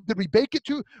wrong? Did we bake it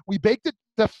we baked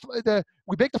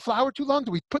the flour too long?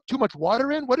 Did we put too much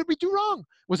water in? What did we do wrong?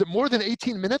 Was it more than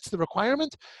 18 minutes, the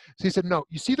requirement? So he said, no.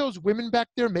 You see those women back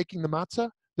there making the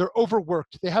matzah? They're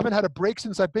overworked. They haven't had a break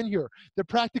since I've been here. They're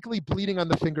practically bleeding on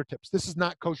the fingertips. This is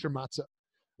not kosher matzah,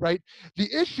 right?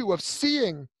 The issue of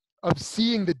seeing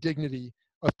the dignity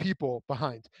of people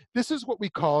behind. This is what we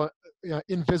call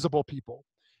invisible people.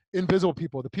 Invisible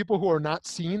people, the people who are not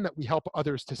seen that we help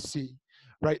others to see,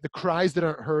 right? The cries that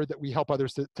aren't heard that we help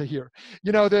others to hear.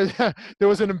 You know, there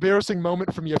was an embarrassing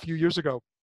moment for me a few years ago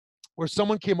where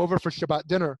someone came over for Shabbat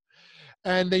dinner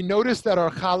and they noticed that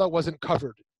our challah wasn't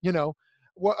covered. You know,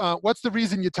 what's the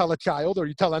reason you tell a child, or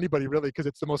you tell anybody really, because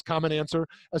it's the most common answer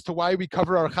as to why we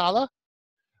cover our challah?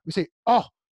 We say, oh,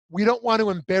 we don't want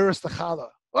to embarrass the challah.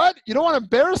 What? You don't want to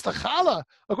embarrass the challah?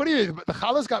 Like, what do you mean? The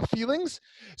challah's got feelings?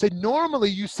 Say, normally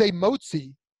you say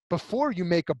motzi before you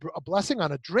make a blessing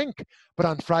on a drink, but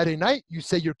on Friday night you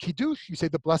say your kiddush, you say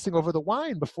the blessing over the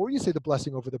wine before you say the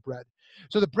blessing over the bread.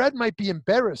 So the bread might be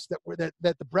embarrassed that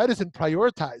the bread isn't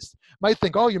prioritized. Might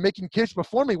think, oh, you're making kiddush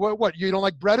before me. What? You don't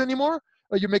like bread anymore?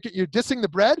 Or you're dissing the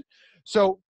bread?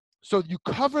 So you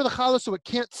cover the challah so it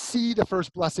can't see the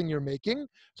first blessing you're making,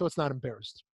 so it's not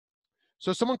embarrassed.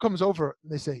 So someone comes over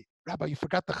and they say, Rabbi, you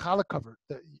forgot the challah cover.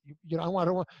 You got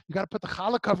to put the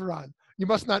challah cover on. You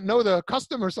must not know the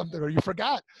custom or something, or you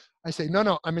forgot. I say,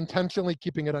 no, I'm intentionally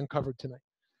keeping it uncovered tonight.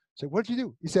 So what did you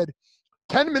do? He said,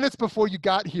 10 minutes before you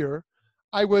got here,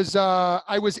 I was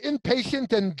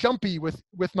impatient and jumpy with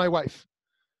my wife.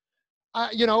 I'm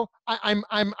saying,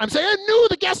 I knew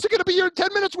the guests are going to be here in 10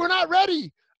 minutes. We're not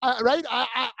ready. Right?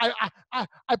 I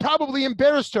probably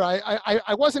embarrassed her.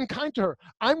 I wasn't kind to her.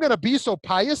 I'm going to be so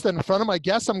pious that in front of my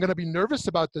guests, I'm going to be nervous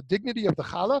about the dignity of the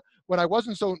challah when I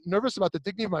wasn't so nervous about the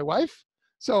dignity of my wife.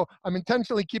 So I'm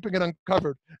intentionally keeping it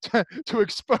uncovered to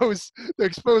expose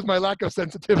my lack of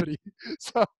sensitivity.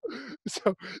 So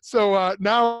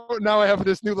now I have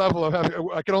this new level of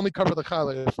I can only cover the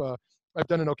challah if I've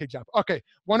done an okay job. Okay,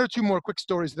 one or two more quick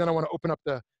stories, then I want to open up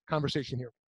the conversation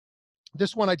here.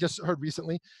 This one I just heard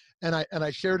recently, and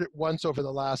I shared it once over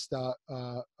the last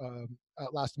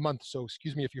month. So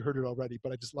excuse me if you heard it already,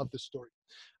 but I just love this story.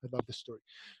 I love this story.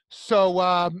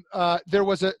 So there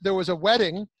was a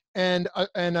wedding, and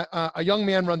a young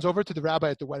man runs over to the rabbi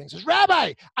at the wedding and says,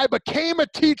 Rabbi, I became a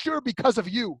teacher because of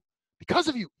you. Because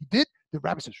of you. He did? The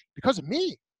rabbi says, because of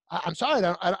me? I'm sorry,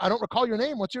 I don't recall your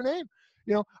name. What's your name?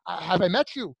 You know, have I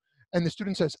met you? And the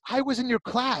student says, I was in your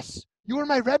class. You were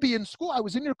my Rebbe in school. I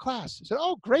was in your class. He said,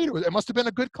 oh, great. It must have been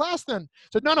a good class then. He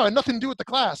said, no, it had nothing to do with the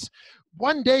class.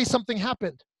 One day something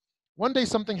happened. He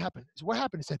said, what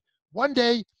happened? He said, one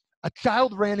day a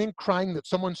child ran in crying that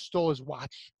someone stole his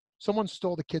watch. Someone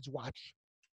stole the kid's watch.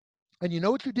 And you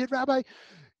know what you did, Rabbi?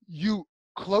 You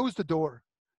closed the door.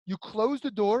 You closed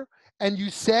the door and you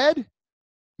said,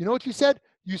 you know what you said?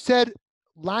 You said,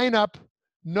 line up.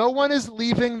 No one is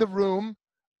leaving the room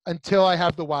until I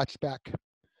have the watch back.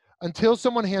 Until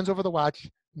someone hands over the watch,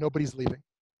 nobody's leaving.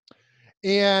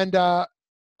 And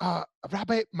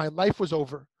Rabbi, my life was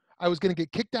over. I was going to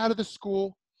get kicked out of the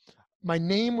school. My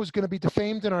name was going to be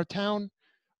defamed in our town,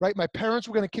 right? My parents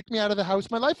were going to kick me out of the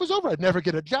house. My life was over. I'd never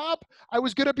get a job. I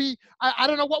was going to be, I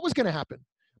don't know what was going to happen.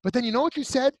 But then you know what you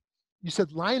said? You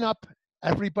said, line up,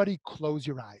 everybody close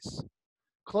your eyes.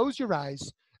 Close your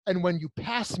eyes, and when you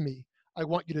pass me, I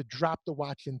want you to drop the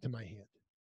watch into my hand.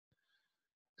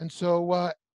 And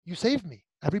so you saved me.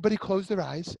 Everybody closed their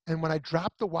eyes, and when I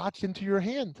dropped the watch into your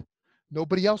hand,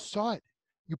 nobody else saw it.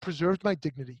 You preserved my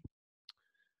dignity.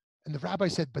 And the rabbi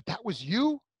said, but that was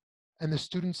you? And the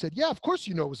student said, yeah, of course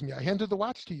you know it was me. I handed the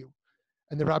watch to you.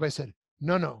 And the rabbi said,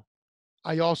 no,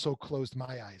 I also closed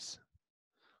my eyes.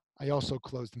 I also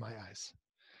closed my eyes.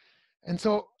 And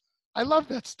so I love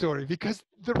that story because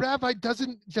the rabbi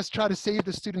doesn't just try to save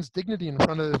the student's dignity in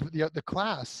front of the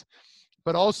class,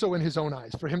 but also in his own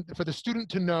eyes. For the student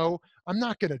to know, I'm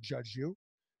not going to judge you,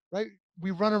 right?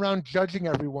 We run around judging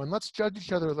everyone. Let's judge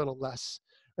each other a little less.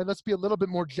 And let's be a little bit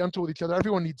more gentle with each other.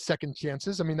 Everyone needs second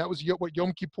chances. I mean, that was what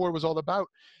Yom Kippur was all about,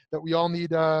 that we all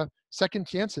need second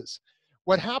chances.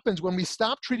 What happens when we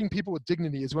stop treating people with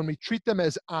dignity is when we treat them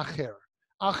as acher.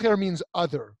 Acher means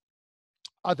other.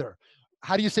 Other.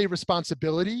 How do you say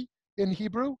responsibility in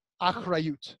Hebrew?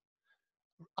 Achrayut.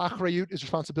 Achrayut is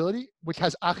responsibility, which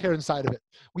has acher inside of it.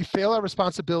 We fail our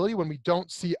responsibility when we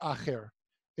don't see acher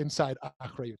inside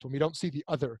achrayut, when we don't see the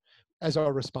other as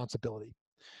our responsibility.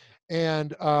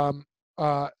 And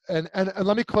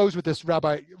let me close with this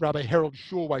Rabbi Harold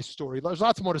Schulweis story. There's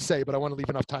lots more to say, but I want to leave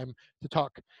enough time to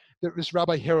talk. This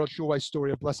Rabbi Harold Schulweis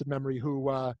story of blessed memory, who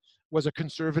was a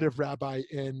conservative rabbi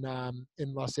in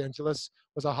Los Angeles,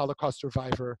 was a Holocaust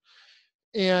survivor,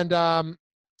 and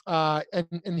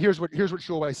here's what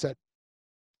Schulweis said.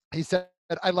 He said,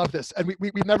 I love this, and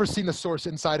we've never seen the source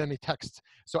inside any text,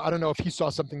 so I don't know if he saw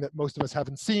something that most of us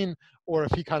haven't seen, or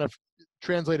if he kind of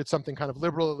translated something kind of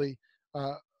liberally.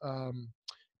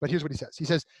 But here's what he says. He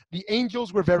says, the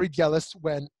angels were very jealous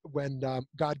when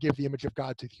God gave the image of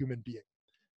God to the human being.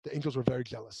 The angels were very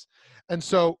jealous. And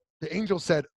so the angels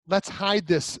said, let's hide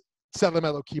this Tselem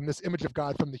Elokim, this image of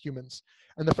God, from the humans.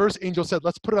 And the first angel said,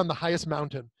 let's put it on the highest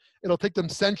mountain. It'll take them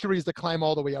centuries to climb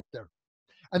all the way up there.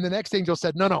 And the next angel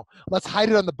said, no, let's hide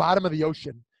it on the bottom of the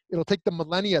ocean. It'll take them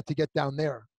millennia to get down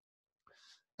there.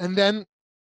 And then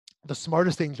the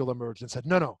smartest angel emerged and said,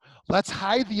 no, let's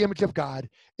hide the image of God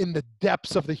in the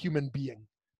depths of the human being,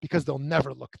 because they'll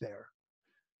never look there.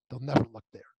 They'll never look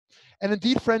there. And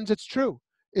indeed, friends, it's true.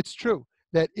 It's true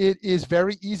that it is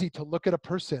very easy to look at a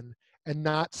person and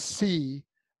not see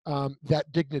that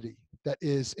dignity that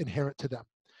is inherent to them.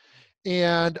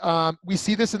 And we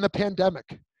see this in the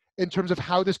pandemic in terms of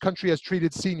how this country has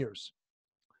treated seniors.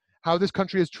 How this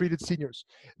country has treated seniors.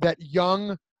 That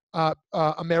young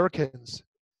Americans,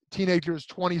 teenagers,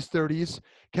 20s, 30s,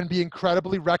 can be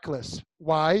incredibly reckless.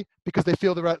 Why? Because they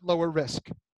feel they're at lower risk.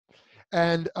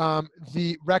 And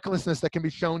the recklessness that can be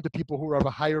shown to people who are of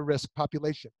a higher risk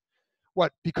population.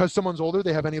 What? Because someone's older,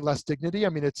 they have any less dignity? I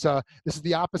mean, it's this is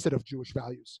the opposite of Jewish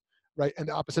values, right? And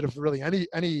the opposite of really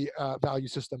any value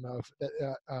system of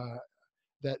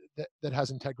that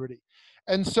has integrity.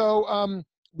 And so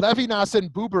Levinas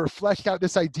and Buber fleshed out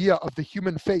this idea of the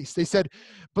human face. They said,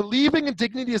 believing in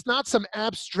dignity is not some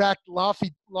abstract,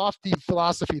 lofty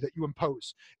philosophy that you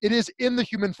impose. It is in the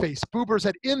human face. Buber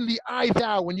said, in the I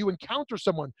thou, when you encounter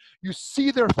someone, you see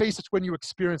their face, it's when you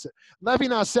experience it.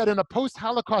 Levinas said, in a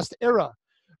post-Holocaust era,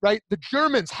 right, the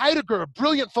Germans, Heidegger, a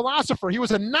brilliant philosopher, he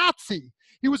was a Nazi.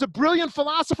 He was a brilliant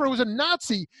philosopher who was a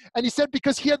Nazi. And he said,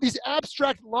 because he had these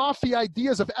abstract, lofty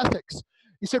ideas of ethics,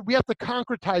 he said, we have to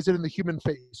concretize it in the human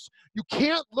face. You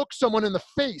can't look someone in the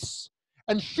face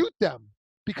and shoot them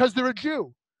because they're a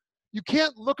Jew. You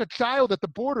can't look a child at the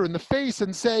border in the face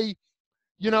and say,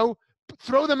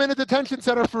 throw them in a detention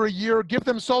center for a year, give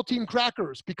them saltine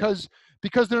crackers because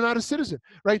they're not a citizen,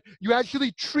 right? You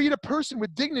actually treat a person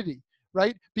with dignity,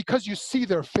 right? Because you see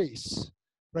their face,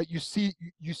 right? You see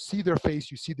their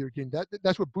face, you see their dignity.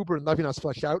 That's what Buber and Levinas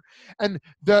flesh out. And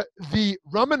the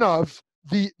Romanov,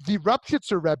 the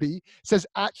Rupchitzer Rebbe says,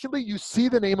 actually, you see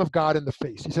the name of God in the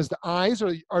face. He says the eyes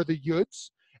are the yuds,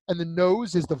 and the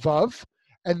nose is the vav,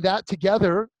 and that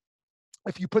together,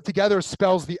 if you put together,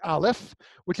 spells the aleph,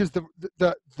 which is the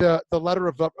letter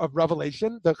of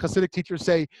revelation. The Hasidic teachers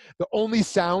say the only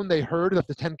sound they heard of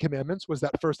the Ten Commandments was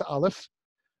that first aleph,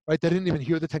 right? They didn't even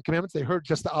hear the Ten Commandments. They heard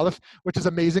just the aleph, which is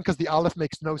amazing because the aleph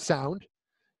makes no sound.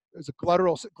 was a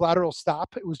glottal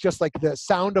stop. It was just like the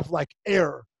sound of like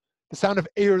air. The sound of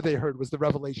air they heard was the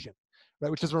revelation,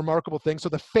 right? Which is a remarkable thing. So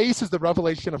the face is the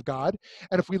revelation of God.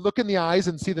 And if we look in the eyes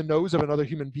and see the nose of another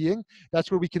human being,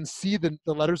 that's where we can see the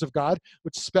letters of God,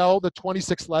 which spell the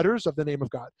 26 letters of the name of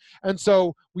God. And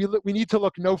so we need to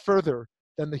look no further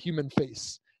than the human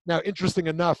face. Now, interesting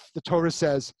enough, the Torah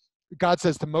says, God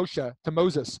says to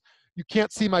Moses, you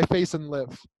can't see my face and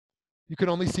live. You can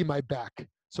only see my back.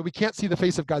 So we can't see the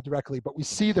face of God directly, but we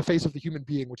see the face of the human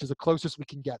being, which is the closest we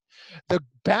can get. The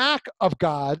back of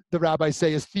God, the rabbis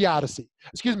say, is theodicy.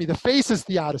 Excuse me, the face is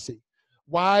theodicy.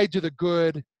 Why do the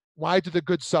good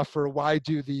suffer? Why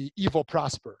do the evil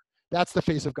prosper? That's the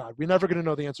face of God. We're never going to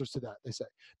know the answers to that, they say.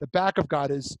 The back of God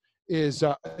is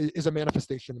a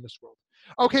manifestation in this world.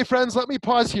 Okay, friends, let me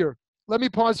pause here.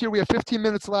 We have 15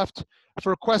 minutes left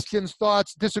for questions,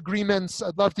 thoughts, disagreements.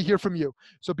 I'd love to hear from you.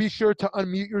 So be sure to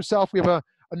unmute yourself. We have a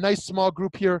nice small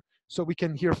group here so we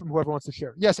can hear from whoever wants to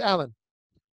share. Yes, Alan.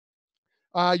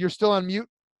 You're still on mute?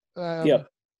 Yep.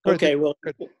 Okay.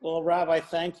 Well, Rabbi,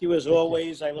 thank you as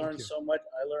always. I learned so much.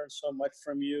 I learned so much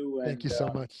from you. And, thank you so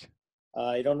much.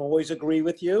 I don't always agree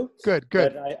with you. Good.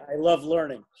 But I love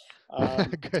learning.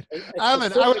 Good.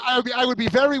 Alan, I would be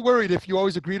very worried if you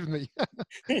always agreed with me.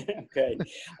 Okay.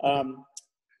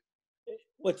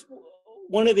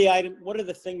 One of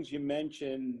the things you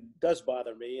mentioned does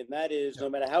bother me, and that is no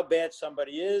matter how bad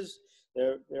somebody is,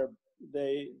 their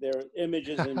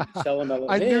images in Tselem Elohim.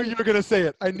 I knew you were going to say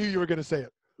it.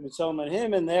 Tselem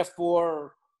Elohim, and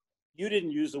therefore you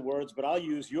didn't use the words, but I'll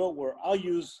use your word. I'll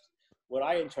use what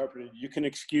I interpreted. You can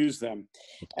excuse them.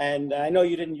 And I know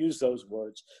you didn't use those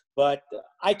words, but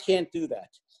I can't do that.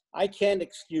 I can't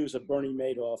excuse a Bernie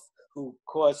Madoff who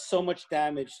caused so much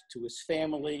damage to his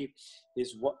family.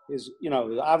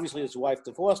 Obviously his wife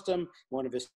divorced him. One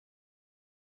of his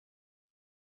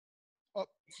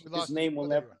name will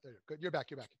never. Good. You're back.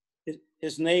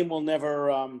 His name will never.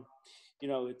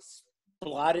 It's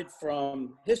blotted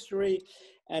from history,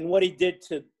 and what he did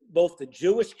to both the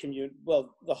Jewish community,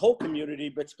 well, the whole community,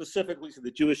 but specifically to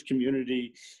the Jewish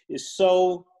community, is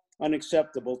so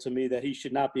unacceptable to me that he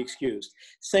should not be excused.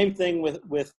 Same thing with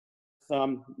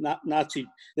the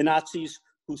Nazis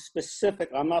who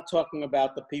I'm not talking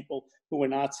about the people who were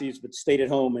Nazis but stayed at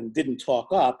home and didn't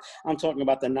talk up. I'm talking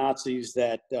about the Nazis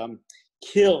that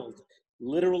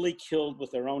literally killed with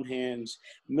their own hands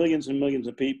millions and millions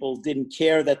of people, didn't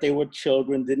care that they were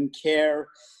children, didn't care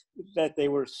that they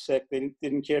were sick, they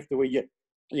didn't care if they were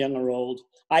young or old.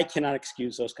 I cannot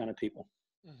excuse those kind of people.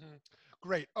 Mm-hmm.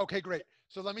 Great. Okay, great.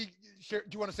 So let me share.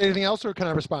 Do you want to say anything else or can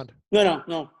I respond?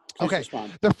 No. Okay.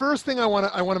 Respond. The first thing I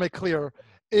want to make clear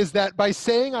is that by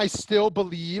saying I still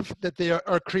believe that they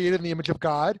are created in the image of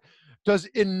God does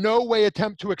in no way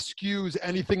attempt to excuse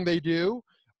anything they do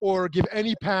or give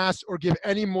any pass or give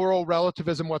any moral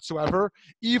relativism whatsoever.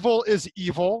 Evil is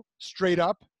evil, straight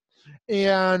up.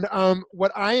 And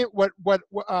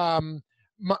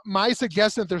my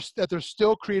suggestion that they're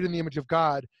still created in the image of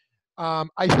God,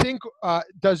 I think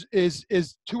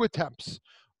is two attempts.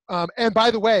 And by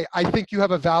the way, I think you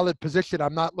have a valid position.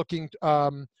 I'm not looking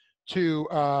to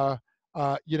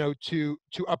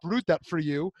uproot that for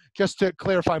you. Just to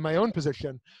clarify my own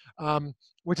position,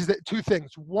 which is that two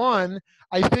things. One,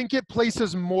 I think it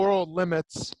places moral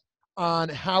limits on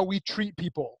how we treat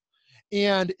people.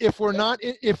 And if we're not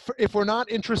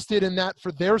interested in that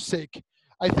for their sake,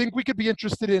 I think we could be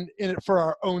interested in it for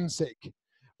our own sake,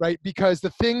 right? Because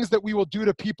the things that we will do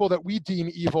to people that we deem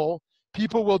evil,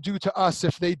 people will do to us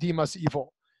if they deem us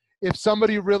evil. If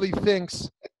somebody really thinks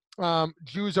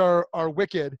Jews are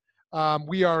wicked,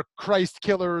 we are Christ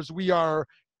killers, we are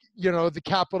the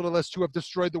capitalists who have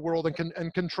destroyed the world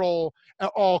and control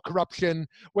all corruption,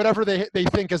 whatever they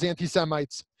think as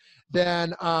anti-Semites,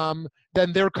 then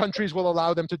their countries will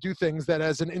allow them to do things that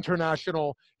as an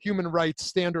international human rights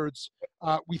standards,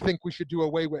 we think we should do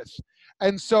away with.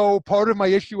 And so part of my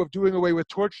issue of doing away with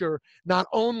torture not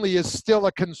only is still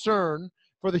a concern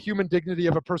for the human dignity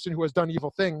of a person who has done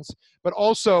evil things, but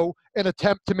also an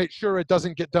attempt to make sure it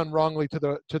doesn't get done wrongly to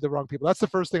the wrong people. That's the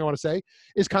first thing I want to say,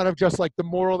 is kind of just like the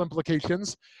moral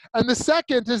implications. And the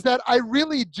second is that I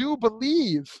really do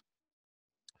believe,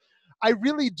 and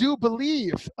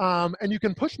you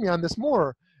can push me on this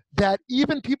more, that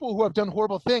even people who have done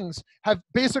horrible things have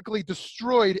basically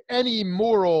destroyed any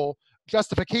moral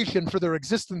justification for their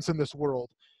existence in this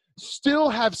world, still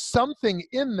have something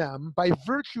in them by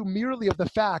virtue merely of the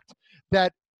fact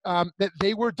that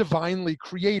they were divinely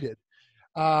created.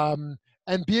 And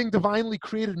being divinely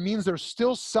created means there's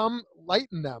still some light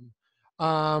in them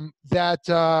that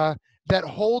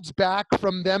holds back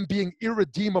from them being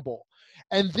irredeemable.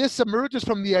 And this emerges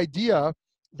from the idea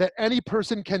that any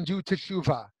person can do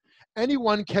teshuvah.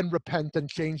 Anyone can repent and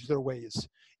change their ways,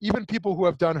 even people who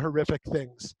have done horrific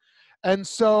things. And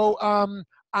so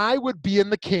I would be in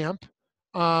the camp,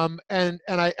 and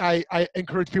I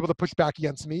encourage people to push back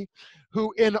against me,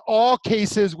 who in all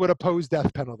cases would oppose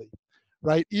death penalty,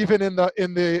 right? Even in the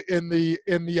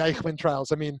Eichmann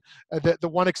trials. I mean,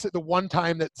 the one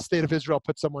time that the state of Israel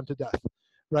put someone to death,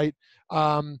 right?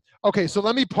 Okay, so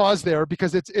let me pause there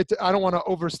because I don't want to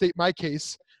overstate my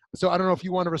case. So I don't know if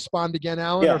you want to respond again,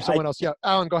 Alan, or someone else. Yeah,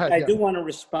 Alan, go ahead. I do want to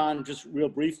respond just real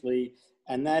briefly,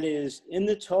 and that is in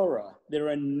the Torah, there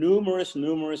are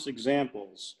numerous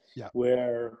examples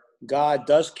where God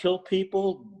does kill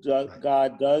people.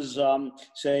 God does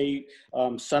say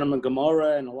Sodom and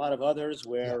Gomorrah and a lot of others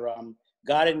where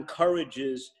God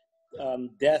encourages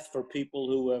death for people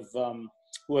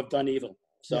who have done evil.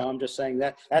 So I'm just saying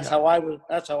that's how I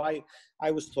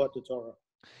was taught the Torah.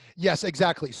 Yes,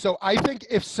 exactly. So I think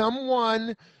if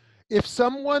someone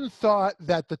thought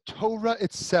that the Torah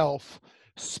itself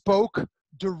spoke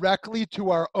directly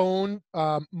to our own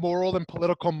moral and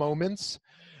political moments,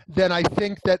 then I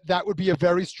think that would be a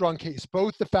very strong case.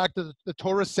 Both the fact that the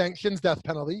Torah sanctions death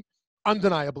penalty,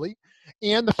 undeniably,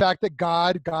 and the fact that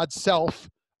God's self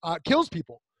kills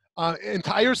people,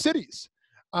 entire cities,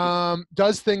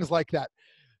 does things like that.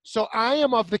 So I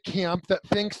am of the camp that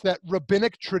thinks that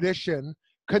rabbinic tradition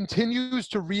continues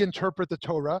to reinterpret the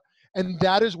Torah, and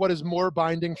that is what is more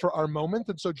binding for our moment.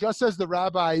 And so just as the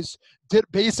rabbis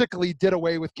basically did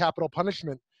away with capital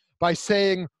punishment by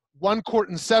saying 1 court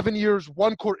in 7 years,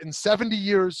 1 court in 70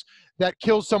 years that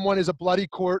kills someone is a bloody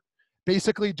court,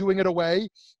 basically doing it away,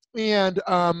 and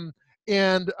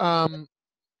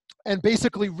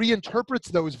basically reinterprets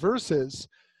those verses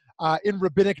in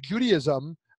rabbinic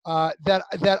Judaism,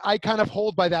 that I kind of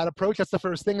hold by that approach. That's the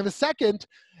first thing. And the second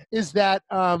is that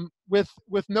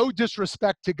with no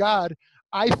disrespect to God,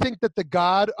 I think that the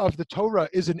God of the Torah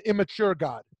is an immature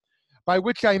God, by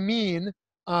which I mean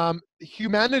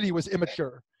humanity was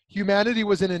immature. Humanity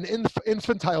was in an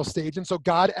infantile stage, and so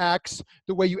God acts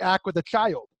the way you act with a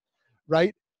child,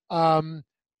 right?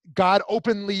 God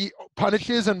openly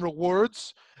punishes and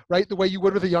rewards, right, the way you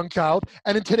would with a young child.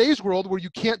 And in today's world, where you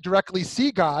can't directly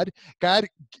see God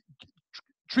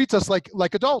treats us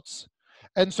like adults.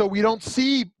 And so we don't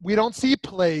see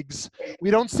plagues.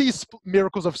 We don't see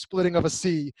miracles of splitting of a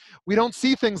sea. We don't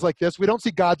see things like this. We don't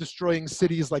see God destroying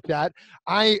cities like that.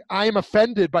 I am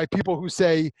offended by people who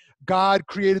say God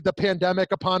created the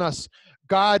pandemic upon us.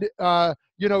 God,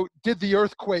 did the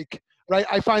earthquake, right?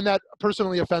 I find that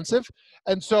personally offensive.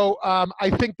 And so I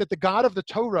think that the God of the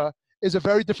Torah is a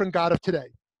very different God of today.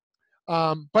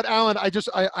 But Alan,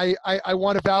 I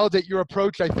want to validate your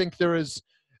approach. I think there is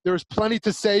plenty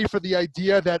to say for the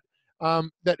idea that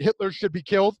that Hitler should be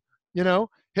killed.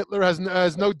 Hitler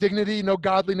has no dignity, no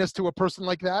godliness to a person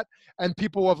like that, and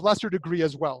people of lesser degree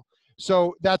as well.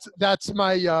 So that's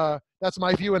my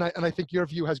view, and I think your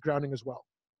view has grounding as well.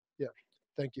 Yeah,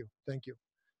 thank you.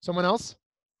 Someone else?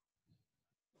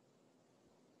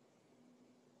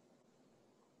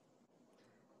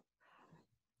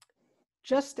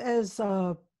 Just as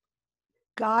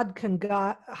God can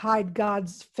hide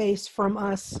God's face from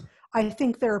us, I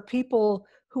think there are people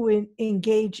who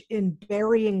engage in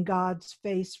burying God's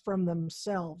face from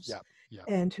themselves,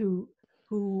 and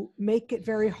who make it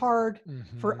very hard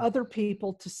for other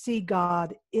people to see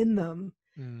God in them.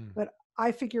 But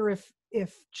I figure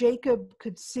if Jacob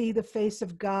could see the face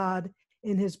of God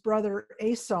in his brother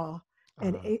Esau,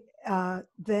 and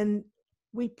then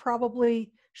we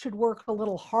probably should work a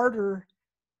little harder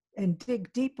and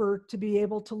dig deeper to be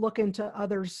able to look into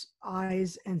others'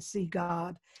 eyes and see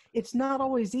God. It's not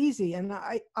always easy. And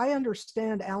I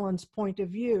understand Alan's point of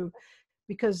view,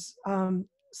 because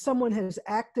someone has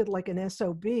acted like an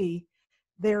SOB.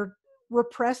 They're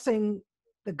repressing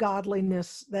the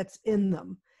godliness that's in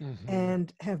them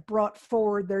and have brought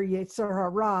forward their Yetzer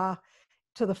Hara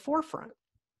to the forefront.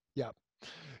 Yeah.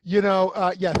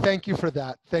 Thank you for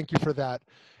that.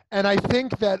 And I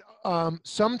think that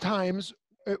sometimes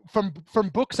from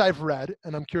books I've read,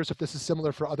 and I'm curious if this is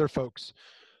similar for other folks,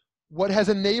 what has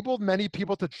enabled many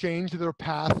people to change their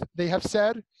path, they have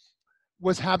said,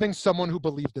 was having someone who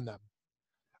believed in them,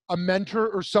 a mentor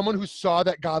or someone who saw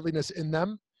that godliness in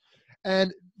them.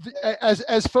 And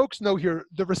as folks know here,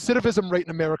 the recidivism rate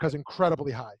in America is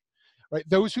incredibly high, right?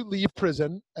 Those who leave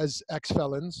prison as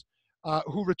ex-felons,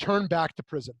 who return back to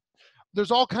prison.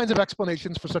 There's all kinds of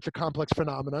explanations for such a complex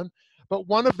phenomenon, but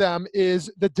one of them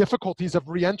is the difficulties of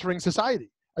re-entering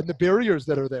society and the barriers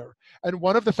that are there. And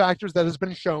one of the factors that has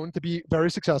been shown to be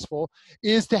very successful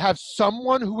is to have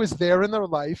someone who is there in their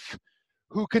life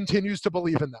who continues to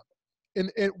believe in them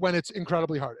when it's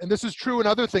incredibly hard. And this is true in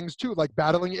other things too, like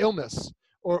battling illness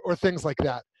or things like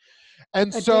that.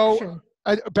 And Addiction.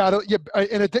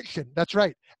 An addiction. That's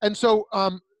right. And so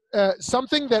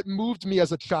something that moved me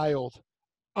as a child,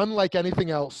 unlike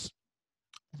anything else,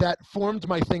 that formed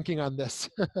my thinking on this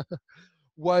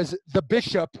was the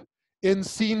bishop in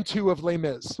scene 2 of Les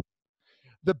Mis.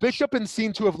 The bishop in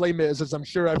scene 2 of Les Mis, as I'm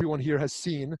sure everyone here has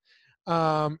seen.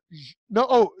 Judy,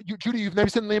 you've never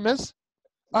seen Les Mis?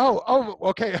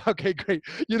 Okay, great.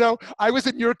 You know, I was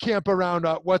in your camp around,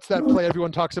 what's that play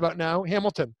everyone talks about now?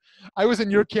 Hamilton. I was in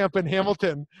your camp in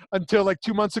Hamilton until like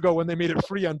 2 months ago when they made it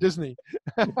free on Disney.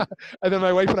 And then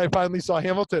my wife and I finally saw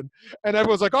Hamilton. And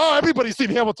everyone's like, oh, everybody's seen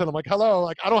Hamilton. I'm like, hello,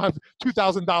 like I don't have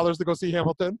 $2,000 to go see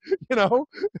Hamilton, you know?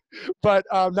 But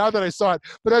now that I saw it.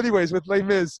 But anyways, with Les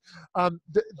Mis,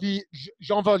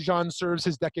 Jean Valjean serves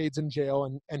his decades in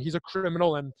jail and he's a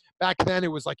criminal. And back then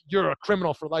it was like, you're a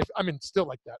criminal for life. I mean, still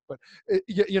like that, but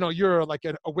you're like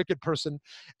a wicked person.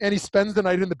 And he spends the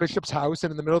night in the bishop's house, and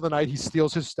in the middle of the night he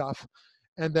steals his stuff.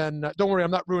 And then don't worry,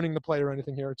 I'm not ruining the play or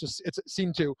anything here. It's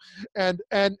scene 2. And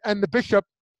the bishop,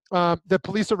 the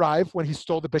police arrive when he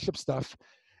stole the bishop's stuff.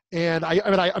 And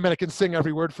I can sing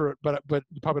every word for it, but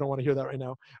you probably don't want to hear that right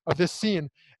now of this scene.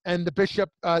 And the bishop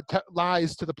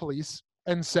lies to the police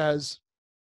and says,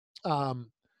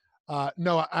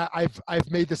 no,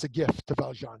 I've made this a gift to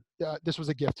Valjean. This was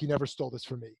a gift. He never stole this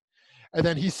from me. And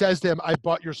then he says to him, I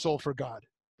bought your soul for God.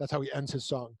 That's how he ends his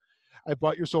song. I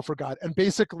bought your soul for God. And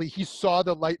basically he saw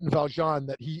the light in Valjean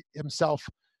that he himself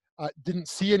didn't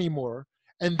see anymore.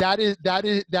 And that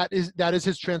is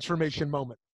his transformation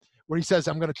moment where he says,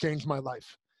 I'm going to change my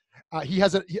life. He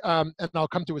has and I'll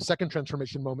come to his second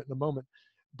transformation moment in a moment,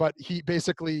 but he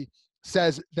basically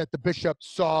says that the bishop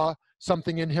saw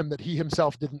something in him that he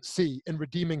himself didn't see in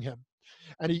redeeming him.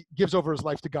 And he gives over his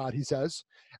life to God, he says.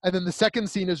 And then the second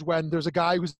scene is when there's a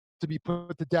guy who's to be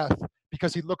put to death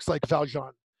because he looks like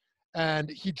Valjean. And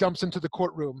he jumps into the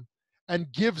courtroom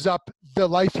and gives up the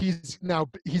life he's now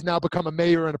become a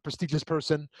mayor and a prestigious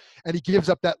person. And he gives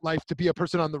up that life to be a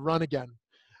person on the run again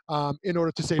in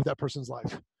order to save that person's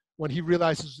life when he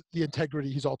realizes the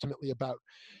integrity he's ultimately about.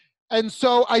 And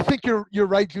so I think you're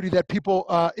right, Judy, that people,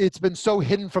 it's been so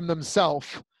hidden from themselves.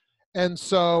 And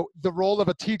so the role of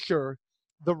a teacher,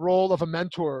 the role of a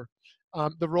mentor,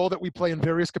 the role that we play in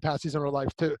various capacities in our life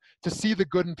to see the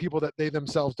good in people that they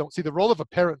themselves don't see. The role of a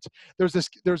parent. There's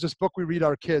this book we read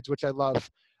our kids, which I love,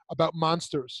 about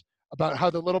monsters, about how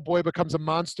the little boy becomes a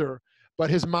monster, but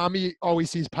his mommy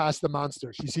always sees past the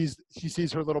monster. She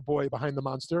sees her little boy behind the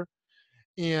monster.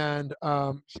 And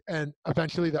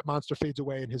eventually that monster fades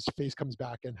away and his face comes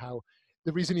back, and how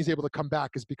the reason he's able to come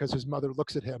back is because his mother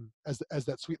looks at him as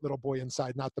that sweet little boy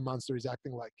inside, not the monster he's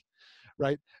acting like,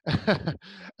 right?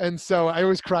 And so I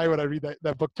always cry when I read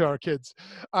that book to our kids.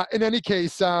 In any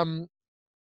case, I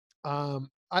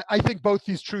think both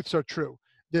these truths are true.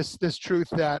 This truth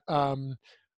that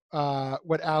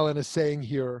what Alan is saying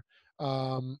here,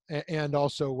 and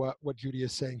also what Judy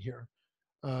is saying here.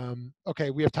 Okay,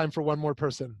 we have time for one more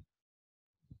person.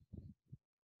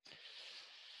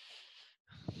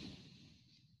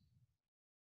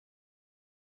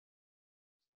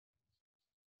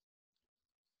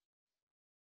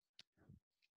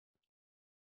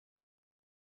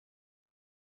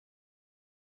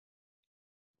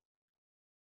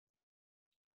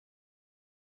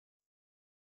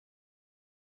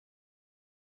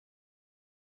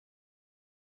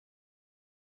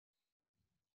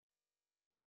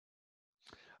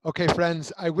 Okay,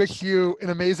 friends, I wish you an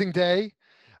amazing day.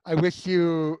 I wish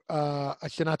you a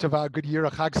Shana Tova, a good year, a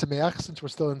Chag Sameach, since we're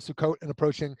still in Sukkot and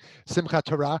approaching Simchat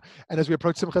Torah. And as we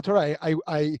approach Simchat Torah,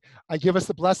 I give us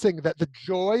the blessing that the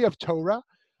joy of Torah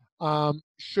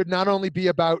should not only be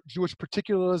about Jewish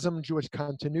particularism, Jewish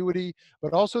continuity,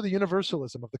 but also the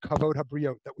universalism of the kavod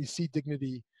habriot, that we see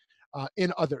dignity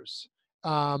in others.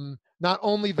 Not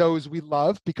only those we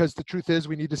love, because the truth is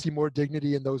we need to see more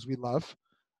dignity in those we love.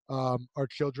 Our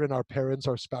children, our parents,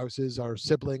 our spouses, our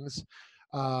siblings,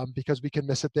 because we can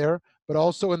miss it there, but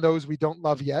also in those we don't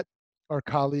love yet, our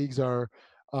colleagues, our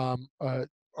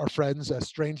friends,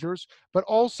 strangers, but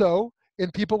also in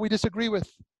people we disagree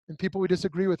with,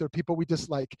 or people we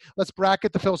dislike. Let's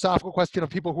bracket the philosophical question of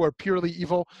people who are purely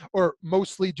evil or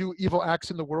mostly do evil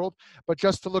acts in the world, but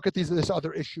just to look at this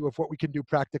other issue of what we can do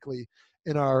practically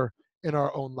in our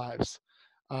own lives.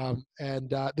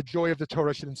 The joy of the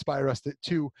Torah should inspire us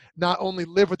to not only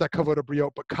live with that kavod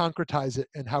habriot, but concretize it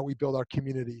in how we build our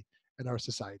community and our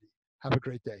society. Have a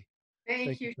great day.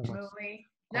 Thank you, so much. Shmuly.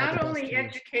 Not only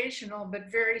educational,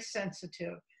 but very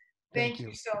sensitive. Thank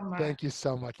you so much. Thank you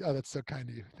so much. Oh, that's so kind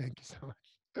of you. Thank you so much.